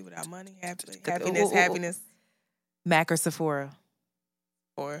be happy without money? Happiness. Mac or Sephora?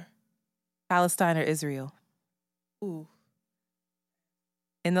 Or Palestine or Israel? Ooh.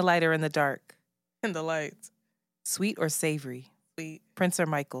 In the light or in the dark? In the light. Sweet or savory? Sweet. Prince or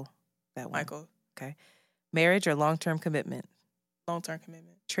Michael? That one. Michael. Okay. Marriage or long-term commitment? Long-term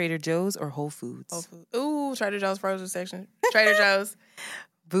commitment. Trader Joe's or Whole Foods? Whole Foods. Ooh, Trader Joe's frozen section. Trader Joe's.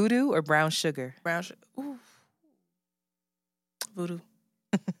 Voodoo or brown sugar? Brown sugar. Ooh. Voodoo.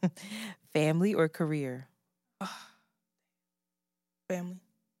 Family or career? Family.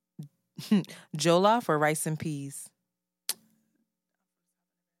 Jollof or rice and peas?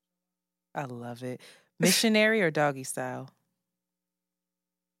 I love it. Missionary or doggy style?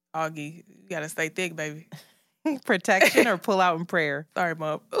 Doggy. You gotta stay thick, baby. Protection or pull out in prayer? Sorry,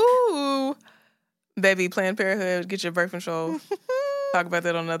 Mom. Ooh. Baby, Planned Parenthood, get your birth control. Talk about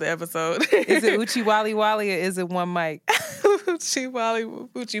that on another episode. Is it Uchi Wally Wally or is it one mic? Uchi Wally,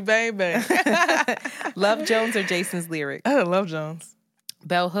 Uchi Bang Bang. Love Jones or Jason's Lyric? I love Jones.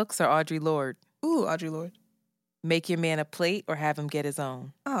 Bell Hooks or Audre Lorde? Ooh, Audre Lorde. Make your man a plate or have him get his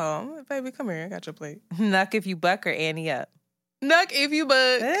own? Oh, baby, come here. I got your plate. Nuck if you buck or Annie up? Nuck if you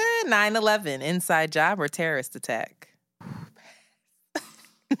buck. 9/11, inside job or terrorist attack?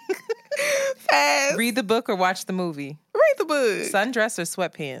 Pass. Read the book or watch the movie? Read the book. Sundress or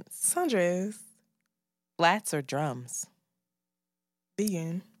sweatpants? Sundress. Flats or drums?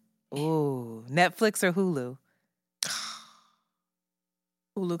 Vegan. Ooh, Netflix or Hulu?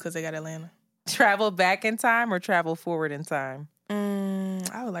 Hulu, because they got Atlanta. Travel back in time or travel forward in time?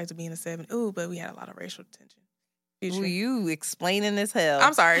 I would like to be in the 70s. Ooh, but we had a lot of racial tension. Ooh, you explaining as hell.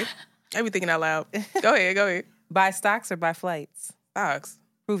 I'm sorry. I be thinking out loud. Go ahead. Buy stocks or buy flights? Stocks.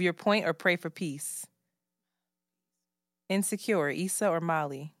 Prove your point or pray for peace? Insecure, Issa or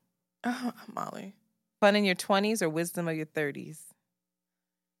Molly? Molly. Fun in your 20s or wisdom of your 30s?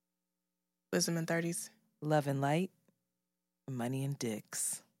 Wisdom in 30s. Love and light, money and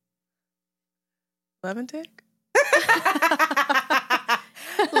dicks. Love and dick?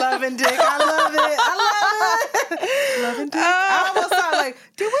 Love and dick. I love it. Love and dick. I almost thought like,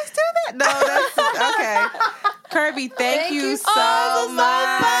 did we do that? No, that's okay. Kirby, thank you so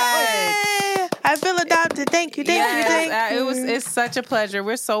much. I feel adopted. Thank you. It's such a pleasure.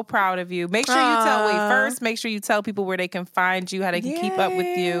 We're so proud of you. Make sure make sure you tell people where they can find you, how they can keep up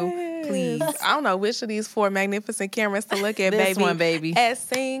with you. Please. I don't know which of these 4 magnificent cameras to look at, this one, baby. At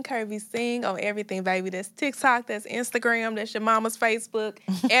Sing Kirby Sing on everything, baby. That's TikTok, that's Instagram, that's your mama's Facebook.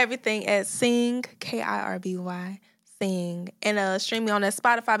 Everything at Sing, KIRBY, Sing. And stream me on that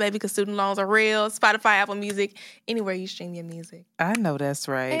Spotify, baby, because student loans are real. Spotify, Apple Music, anywhere you stream your music. I know that's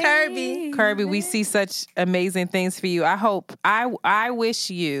right. Kirby, we see such amazing things for you. I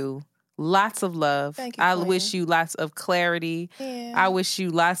wish you lots of love. Thank you, I wish you lots of clarity. Yeah. I wish you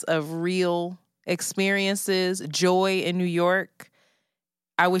lots of real experiences, joy in New York.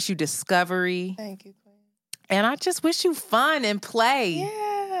 I wish you discovery. Thank you, Queen. And I just wish you fun and play.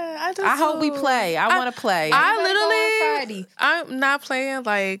 Yeah, I do. I hope we play. I want to play. I'm not playing.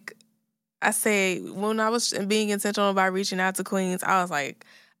 Like I said, when I was being intentional about reaching out to Queens, I was like,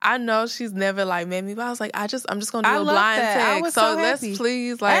 I know she's never like met me, but I was like, I'm just gonna do a blind text. So let's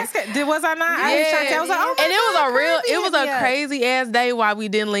please like. Was I not? Yeah. I was like, oh my and God, it was a crazy ass day why we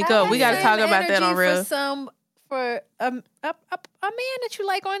didn't link up. We got to talk about that on real. For a man that you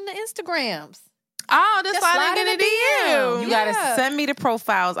like on the Instagrams. Oh, just slide in the DM. You gotta send me the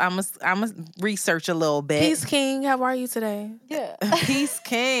profiles. I'm a research a little bit. Peace King, how are you today? Yeah, Peace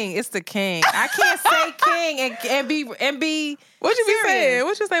King. It's the King. I can't say King and be. What you be saying?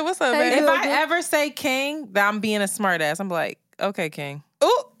 What you say? What's up, man? If I ever say King, then I'm being a smartass. I'm like, okay, King.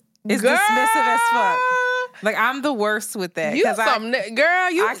 Ooh, it's dismissive as fuck. Like I'm the worst with that. You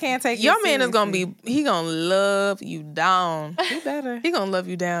I can't take your man seriously. he gonna love you down. He better. He gonna love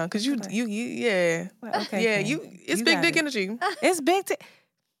you down because you yeah. Okay, yeah, King. It's big dick energy. It's big dick,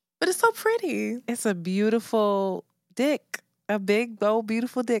 but it's so pretty. It's a beautiful dick. A big old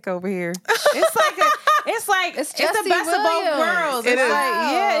beautiful dick over here. It's the best of both worlds.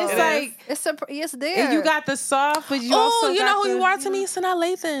 It's there. And you got the soft, but you know who you are to me? Sanaa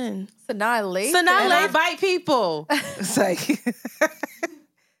Lathan. Sanaa Lathan. And I bite people. It's like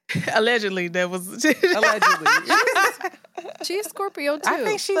allegedly that was She's Scorpio too. I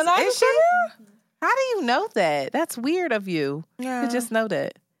think she's. Is she? How do you know that? That's weird of you to just know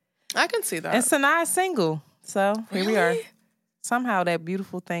that. I can see that. And Sanaa is single, so here we are. Somehow that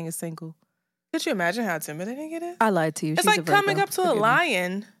beautiful thing is single. Could you imagine how intimidating it is? I lied to you. It's like coming up to a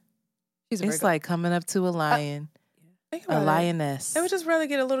lion. It's like coming up to a lion. A lioness. They would just rather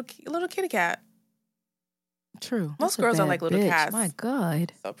get a little kitty cat. True. Most girls are like little cats. My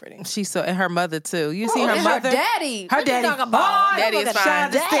God. So pretty. And her mother too. You see her mother? Her daddy. Her daddy. Daddy is fine. Shout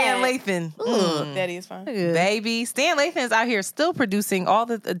out to Stan Lathan. Daddy is fine. Baby. Stan Lathan is out here still producing all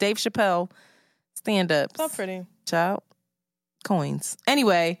the Dave Chappelle stand-ups. So pretty. Child. Coins.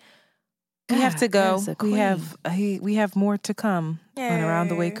 Anyway, we have to go. We have more to come on Around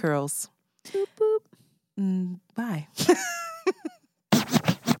the Way Curls. Boop, boop. Bye.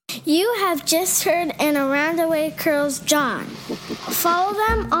 You have just heard an Around the Way Curls John. Follow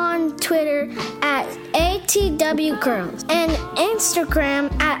them on Twitter at ATW Curls and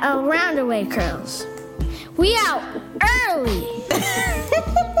Instagram at Around the Way Curls. We out early.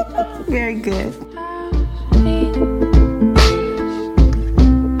 Very good.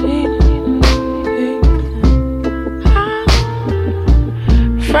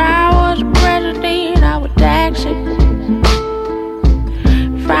 If I was a president, I would tax it.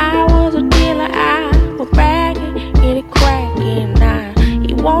 If I was a dealer, I would bag it, get it cracking. Nah,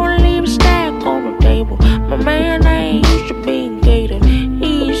 he won't leave a stack on the table. My man ain't used to being gated.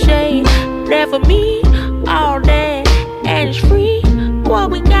 He say, never me, all that, and it's free.